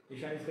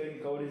 Ishan is saying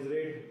cover is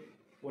red.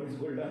 One is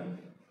golden.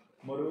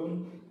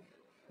 Maroon.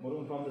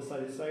 Maroon from the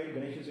side.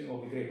 Ganesh is saying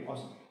okay, great.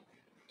 Awesome.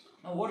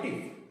 Now what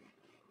if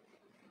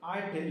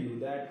I tell you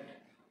that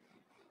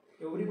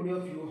everybody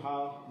of you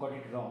have got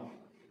it wrong?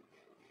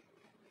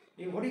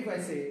 What if I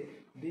say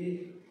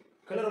the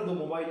color of the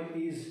mobile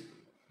is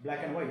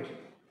black and white?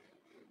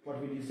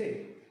 What will you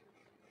say?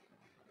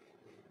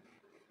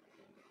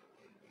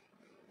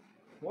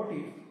 What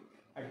if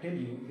I tell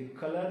you the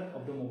color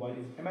of the mobile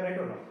is, am I right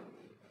or wrong?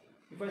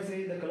 If I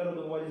say the color of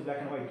the mobile is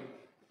black and white,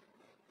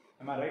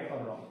 am I right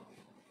or wrong?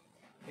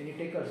 Any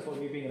takers for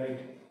me being right?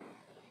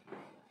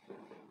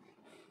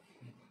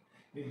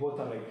 We both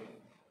are right.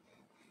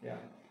 Yeah.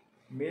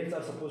 Males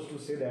are supposed to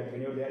say that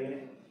whenever they are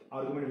in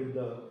argument with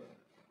the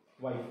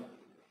wife.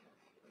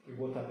 We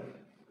both are right.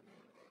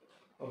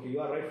 Okay, you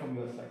are right from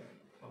your side.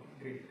 Okay,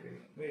 great,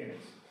 great. Very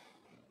nice.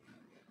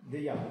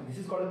 This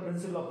is called a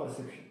principle of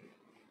perception.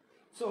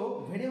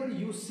 So, whenever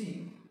you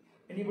see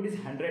anybody's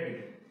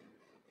handwriting,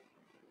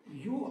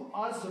 you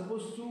are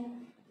supposed to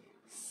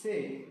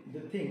say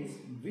the things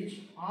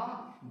which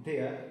are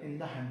there in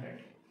the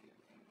handwriting,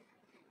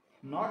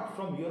 not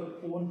from your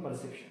own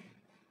perception.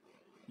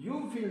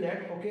 You feel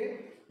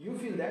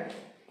that,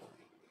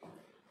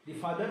 the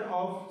father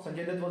of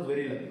Sanjay Dutt was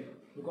very loving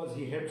because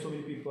he helped so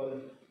many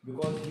people,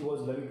 because he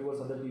was loving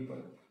towards other people.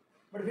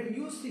 But when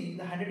you see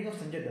the handwriting of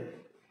Sanjay Dutt,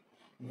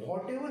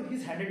 whatever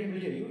his handwriting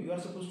will tell you, you are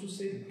supposed to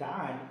say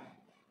that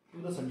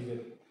to the Sanjay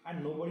Dutt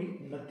and nobody,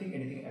 nothing,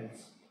 anything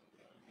else.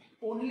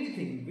 Only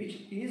thing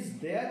which is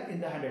there in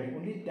the handwriting,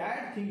 only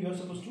that thing you are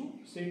supposed to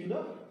say to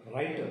the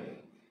writer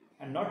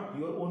and not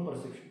your own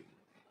perception.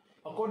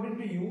 According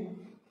to you,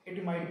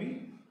 it might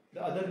be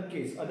the other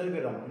case, other way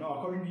around.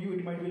 According to you,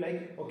 it might be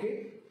like,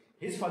 okay,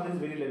 his father is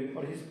very loving,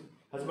 or his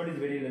husband is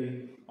very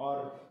loving,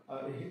 or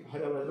her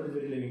husband is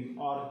very loving,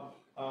 or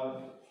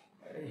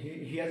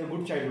he has a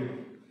good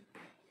childhood.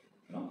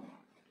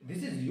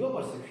 This is your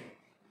perception.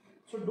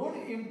 So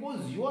don't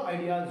impose your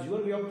ideas,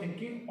 your way of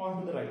thinking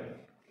onto the writer.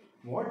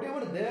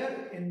 Whatever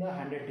there in the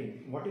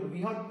handwriting, whatever we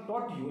have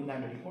taught you in the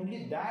handwriting,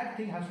 only that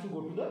thing has to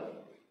go to the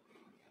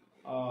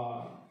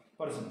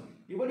person.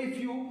 Even if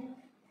you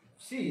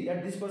see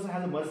that this person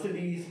has a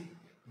Mercedes,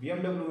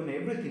 BMW and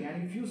everything,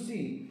 and if you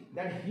see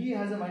that he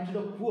has a mindset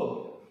of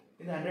poor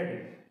in the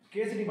handwriting,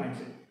 scarcity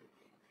mindset.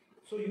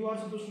 So you are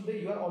supposed to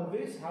say, you are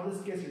always have the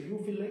scarcity. You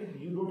feel like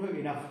you don't have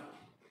enough.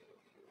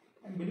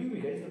 And believe me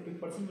guys, the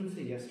person will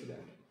say yes to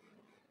that.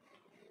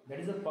 That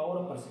is the power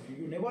of perception.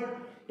 You never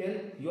tell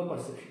your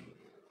perception.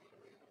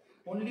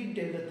 Only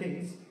tell the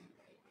things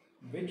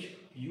which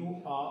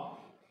you are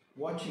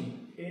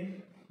watching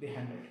in the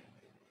handwriting.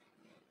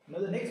 Now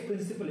the next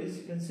principle is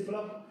principle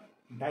of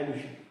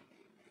dilution.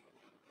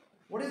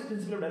 What is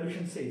principle of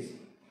dilution says?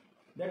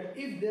 That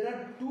if there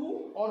are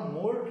two or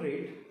more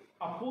traits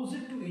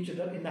opposite to each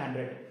other in the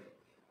handwriting,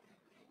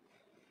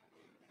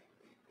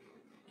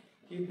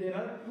 if there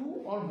are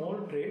two or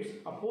more traits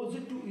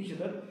opposite to each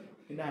other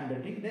in the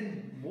handwriting,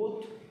 then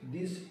both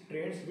these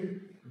traits will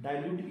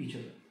dilute each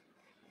other.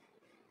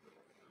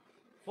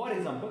 For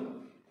example,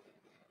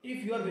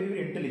 if you are very,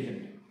 very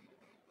intelligent,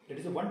 that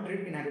is the one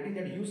trait in handwriting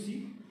that you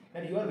see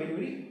that you are very,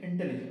 very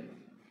intelligent.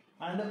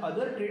 And the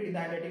other trait in the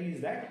handwriting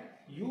is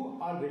that you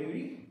are very,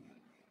 very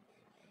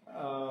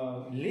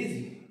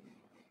lazy.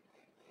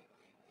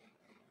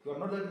 You are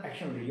not an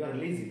action, you are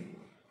lazy.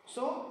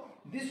 So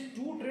these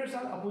two traits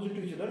are opposite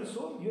to each other,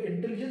 so your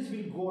intelligence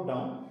will go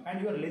down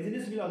and your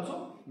laziness will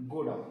also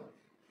go down.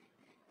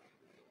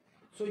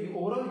 So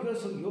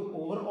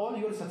overall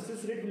your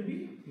success rate will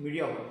be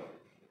mediocre.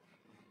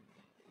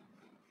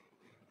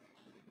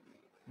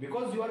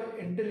 Because you are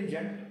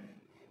intelligent,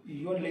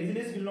 your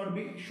laziness will not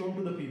be shown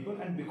to the people,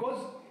 and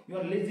because you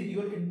are lazy,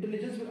 your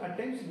intelligence at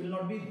times will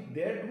not be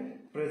there to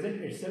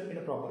present itself in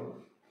a proper way.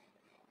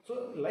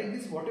 So like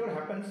this, whatever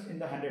happens in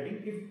the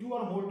handwriting, if two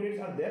or more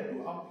traits are there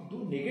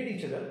to negate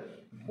each other,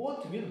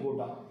 both will go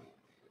down.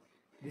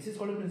 This is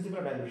called a principle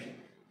of dilution.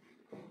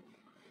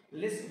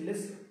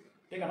 Let's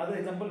take another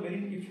example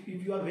wherein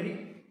if you are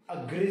very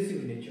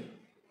aggressive in nature,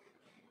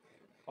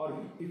 or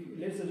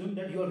let's assume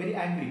that you are very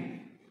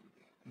angry.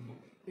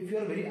 If you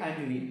are very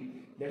angry,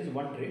 that is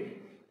one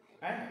trait,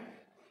 and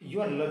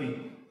you are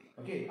loving.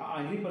 Okay,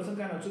 an angry person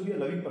can also be a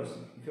loving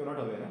person if you are not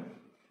aware.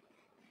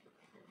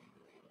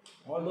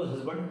 All those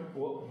husbands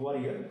who are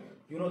here,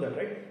 you know that,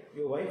 right?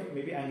 Your wife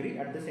may be angry,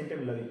 at the same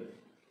time loving.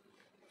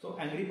 So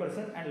angry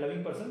person and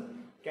loving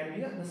person can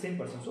be the same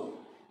person. So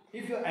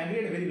if you are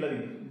angry and very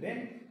loving,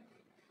 then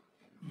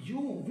you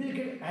will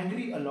get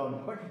angry a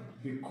lot, but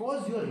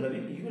because you are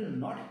loving, you will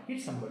not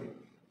hit somebody.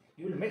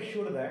 You will make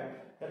sure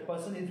that that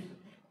person is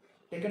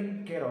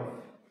taken care of.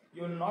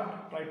 You will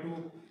not try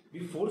to be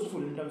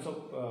forceful in terms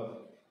of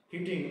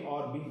hitting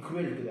or being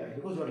cruel to that,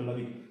 because you are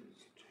loving.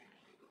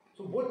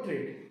 So both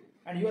trait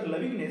and your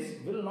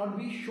lovingness will not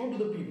be shown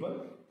to the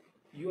people.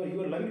 Your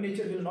loving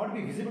nature will not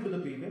be visible to the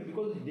people,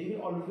 because they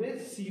will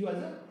always see you as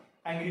an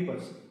angry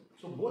person.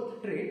 So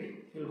both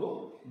trait will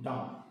go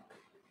down.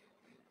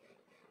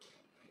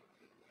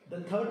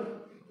 The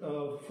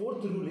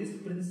fourth rule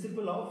is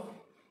principle of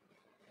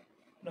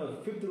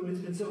fifth rule is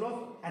principle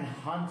of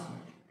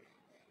enhancement.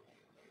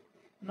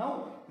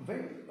 Now,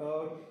 when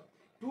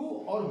two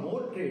or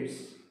more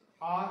traits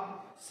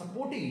are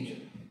supporting each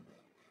other,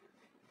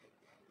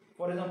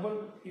 for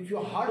example, if you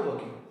are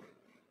hardworking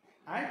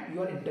and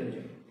you are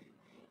intelligent,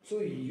 so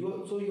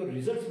your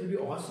results will be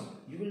awesome.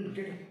 You will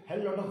get a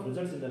hell lot of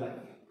results in the life.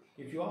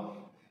 If you are,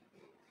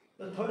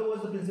 the third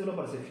was the principle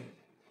of perception.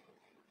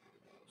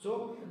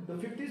 So the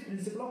fifth is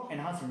principle of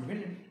enhancement.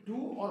 When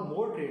two or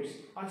more traits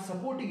are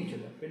supporting each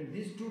other, when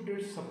these two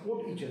traits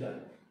support each other,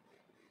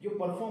 your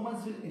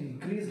performance will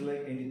increase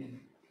like anything.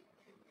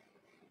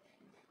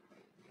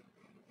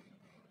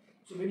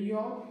 So when you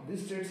have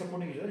these traits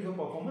supporting each other, your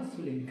performance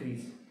will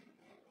increase.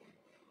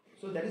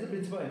 So that is the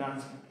principle of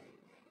enhancement.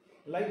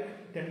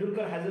 Like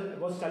Tendulkar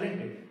was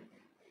talented.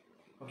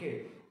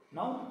 Okay,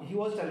 now he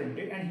was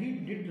talented and he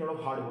did a lot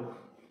of hard work.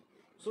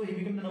 So he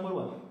became the number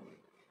one.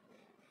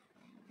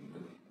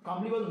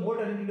 Kambli was more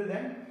talented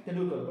than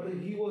Tendulkar, but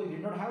he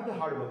did not have the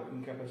hard work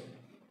in capacity.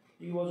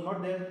 He was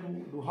not there to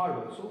do hard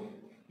work, so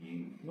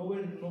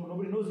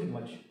nobody knows him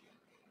much.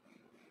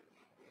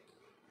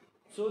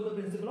 So the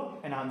principle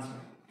of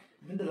enhancement.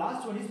 Then the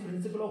last one is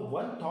principle of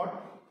one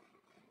thought,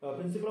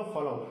 principle of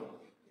fallouts.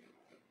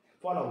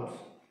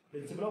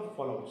 Principle of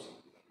fallouts.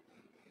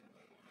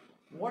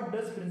 What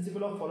does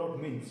principle of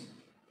fallout means?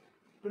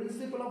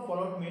 Principle of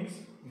fallout means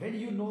when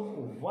you know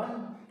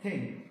one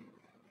thing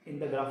in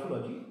the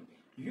graphology,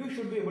 you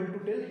should be able to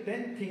tell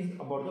 10 things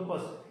about the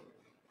person.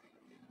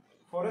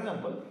 For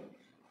example,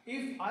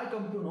 if I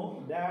come to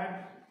know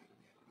that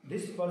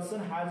this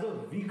person has a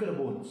weaker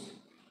bones,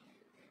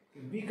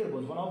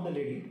 one of the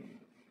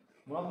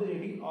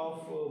lady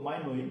of my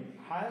knowing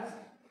has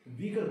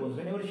weaker bones.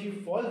 Whenever she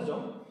falls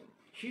down,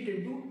 she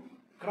tends to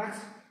crack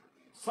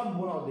some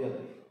bone or the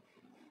other.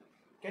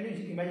 Can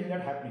you imagine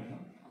that happening? Huh?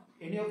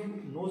 Any of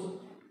you knows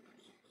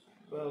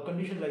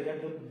conditions like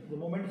that? The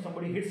moment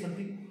somebody hits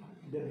something,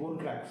 their bone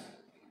cracks.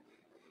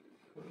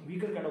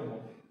 Weaker kind of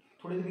bone.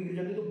 थोड़े दिन गिर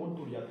जाते तो bone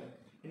टूट जाता है.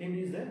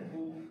 Anybody is there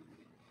who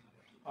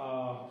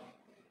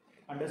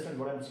understand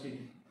what I am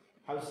speaking?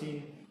 Have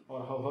seen or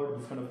have heard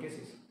this kind of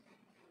cases?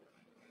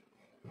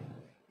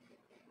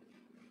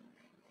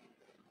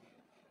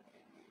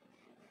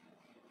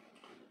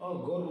 Oh,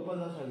 Gaur Gopal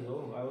Das has.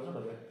 Oh, I was not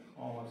aware.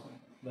 Oh, awesome.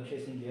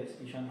 Lakshay Singh, yes.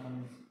 Ishan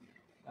Khan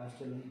has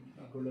still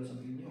told us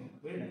something new.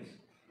 Very nice.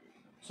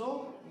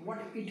 So, what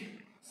it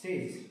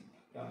says,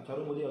 yeah,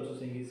 Charu Modi also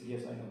saying is,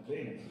 yes, I know.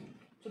 Very nice.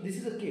 So, this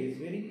is a case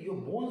where your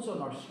bones are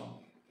not strong.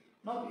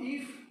 Now,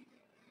 if,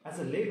 as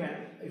a layman,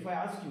 if I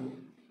ask you,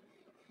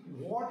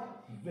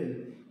 what will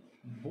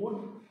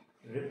bone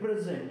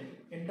represent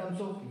in terms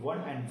of 1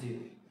 and 0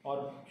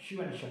 or Shiv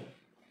and Shakti?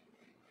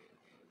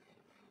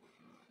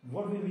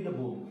 What will be the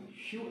bone?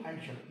 Shiv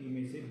and Shakti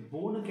may say,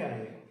 bone क्या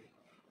है?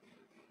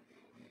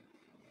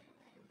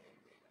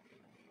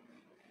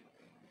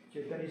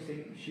 Chetan is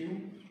saying Shiv,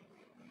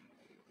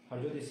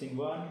 Harjot is saying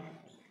 1,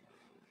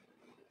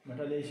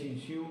 Natalia is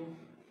saying Shiv,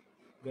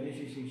 Ganesh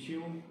is saying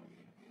Shiv.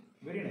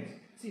 Very nice.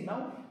 See,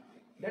 now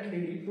that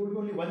lady told me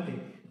only one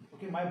thing.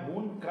 Okay, my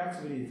bone cracks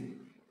very easily.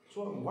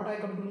 So what I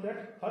come to know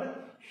that her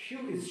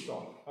Shiv is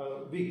strong,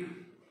 weak.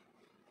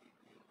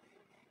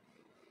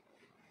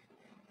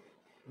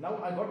 Now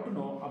I got to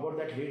know about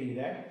that lady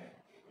that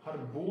her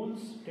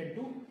bones tend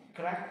to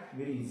crack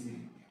very easily.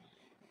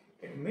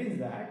 It means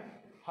that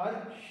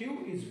her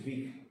Shiv is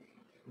weak.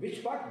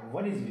 Which part?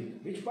 1 is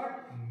weak. Which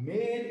part?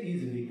 Male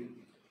is weak.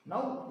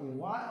 Now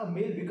why a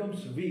male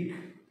becomes weak?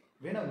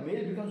 When a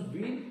male becomes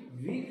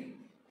weak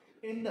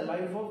in the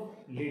life of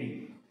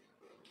lady,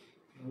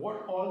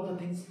 what all the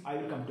things I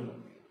will come to know?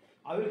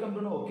 I will come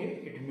to know,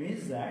 okay, it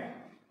means that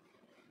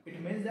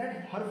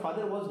her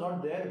father was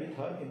not there with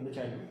her in the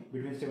childhood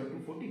between 7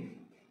 to 14.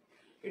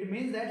 It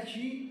means that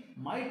she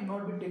might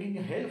not be taking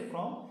help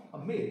from a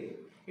male.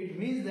 It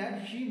means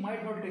that she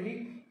might not be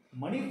taking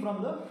money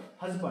from the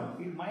husband.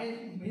 It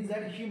means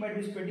that she might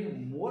be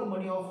spending more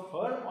money of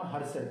her on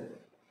herself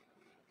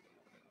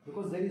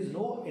because there is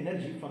no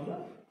energy from the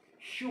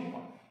shoe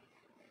part.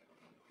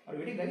 Are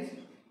you getting, guys?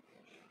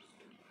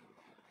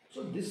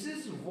 So this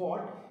is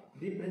what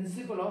the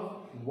principle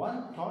of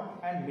one thought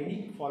and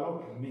many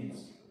fallout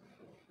means.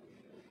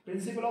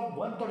 Principle of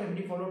one thought and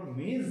many fallout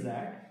means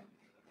that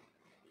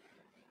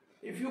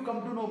if you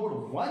come to know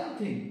about one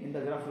thing in the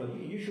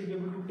graphology, you should be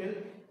able to tell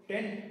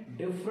 10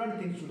 different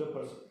things to the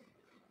person.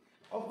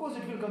 Of course,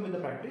 it will come with the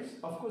practice.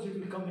 Of course, it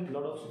will come with a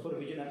lot of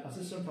supervision and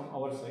assistance from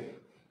our side.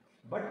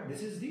 But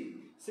this is the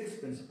 6th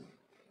principle.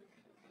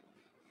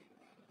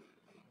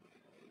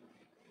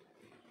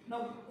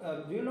 Now,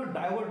 we will not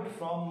divert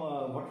from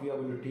what we are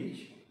going to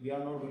teach. We are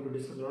not going to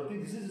discuss a lot of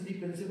things. This is the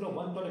principle of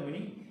one thought and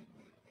many.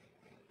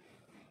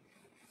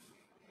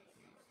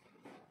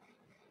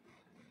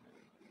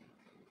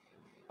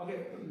 Okay,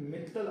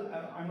 Mittal,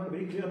 I'm not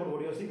very clear about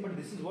what you are saying, but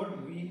this is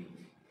what we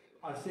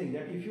are saying,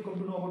 that if you come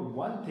to know about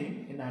one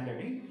thing in the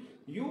handwriting,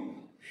 you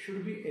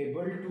should be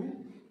able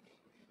to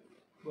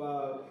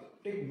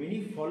take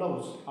many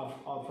follows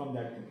from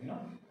that thing, you know.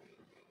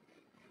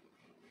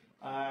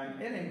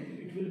 And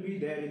it will be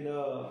there in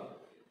the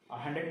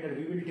handwriting that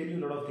we will tell you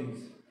a lot of things.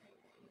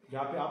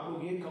 जहाँ पे आप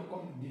लोग ये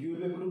you will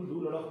be able to do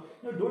a lot of,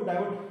 you know, don't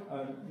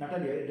divert,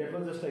 Natalia, that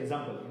was just an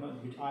example, you know,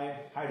 which I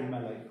had in my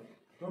life.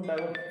 Don't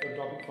divert the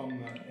topic from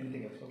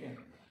anything else, okay?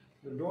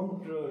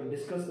 Don't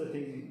discuss the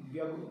things. We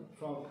are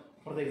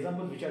for the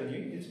examples which I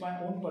gave, it's my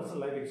own personal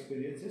life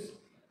experiences.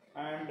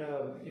 And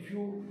if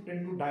you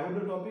tend to divert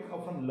the topic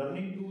or from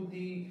learning to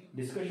the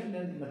discussion,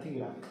 then nothing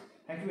will happen.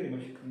 Thank you very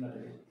much,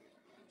 Natalie.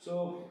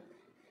 So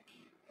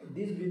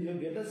this video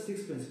we have the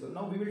sixth principle.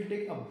 Now we will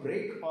take a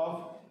break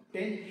of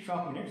 10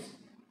 sharp minutes.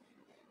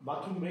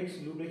 Bathroom breaks,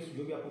 loo breaks,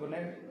 जो भी आपको करना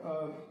है,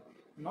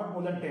 not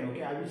more than 10.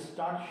 Okay, I will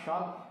start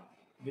sharp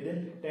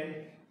within 10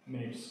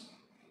 minutes.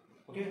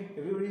 Okay,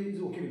 everybody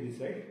is okay with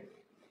this, right?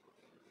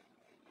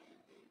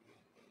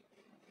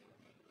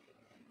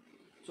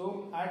 So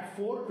at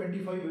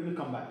 4:25 we will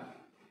come back.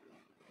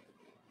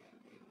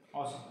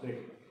 Awesome,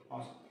 great,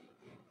 awesome.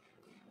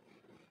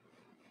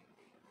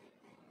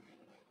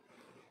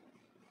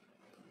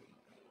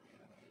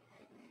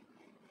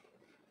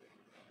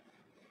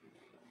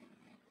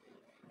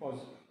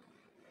 Pause.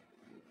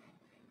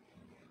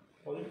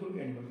 Pause it could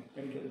be anyone.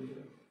 Any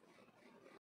other.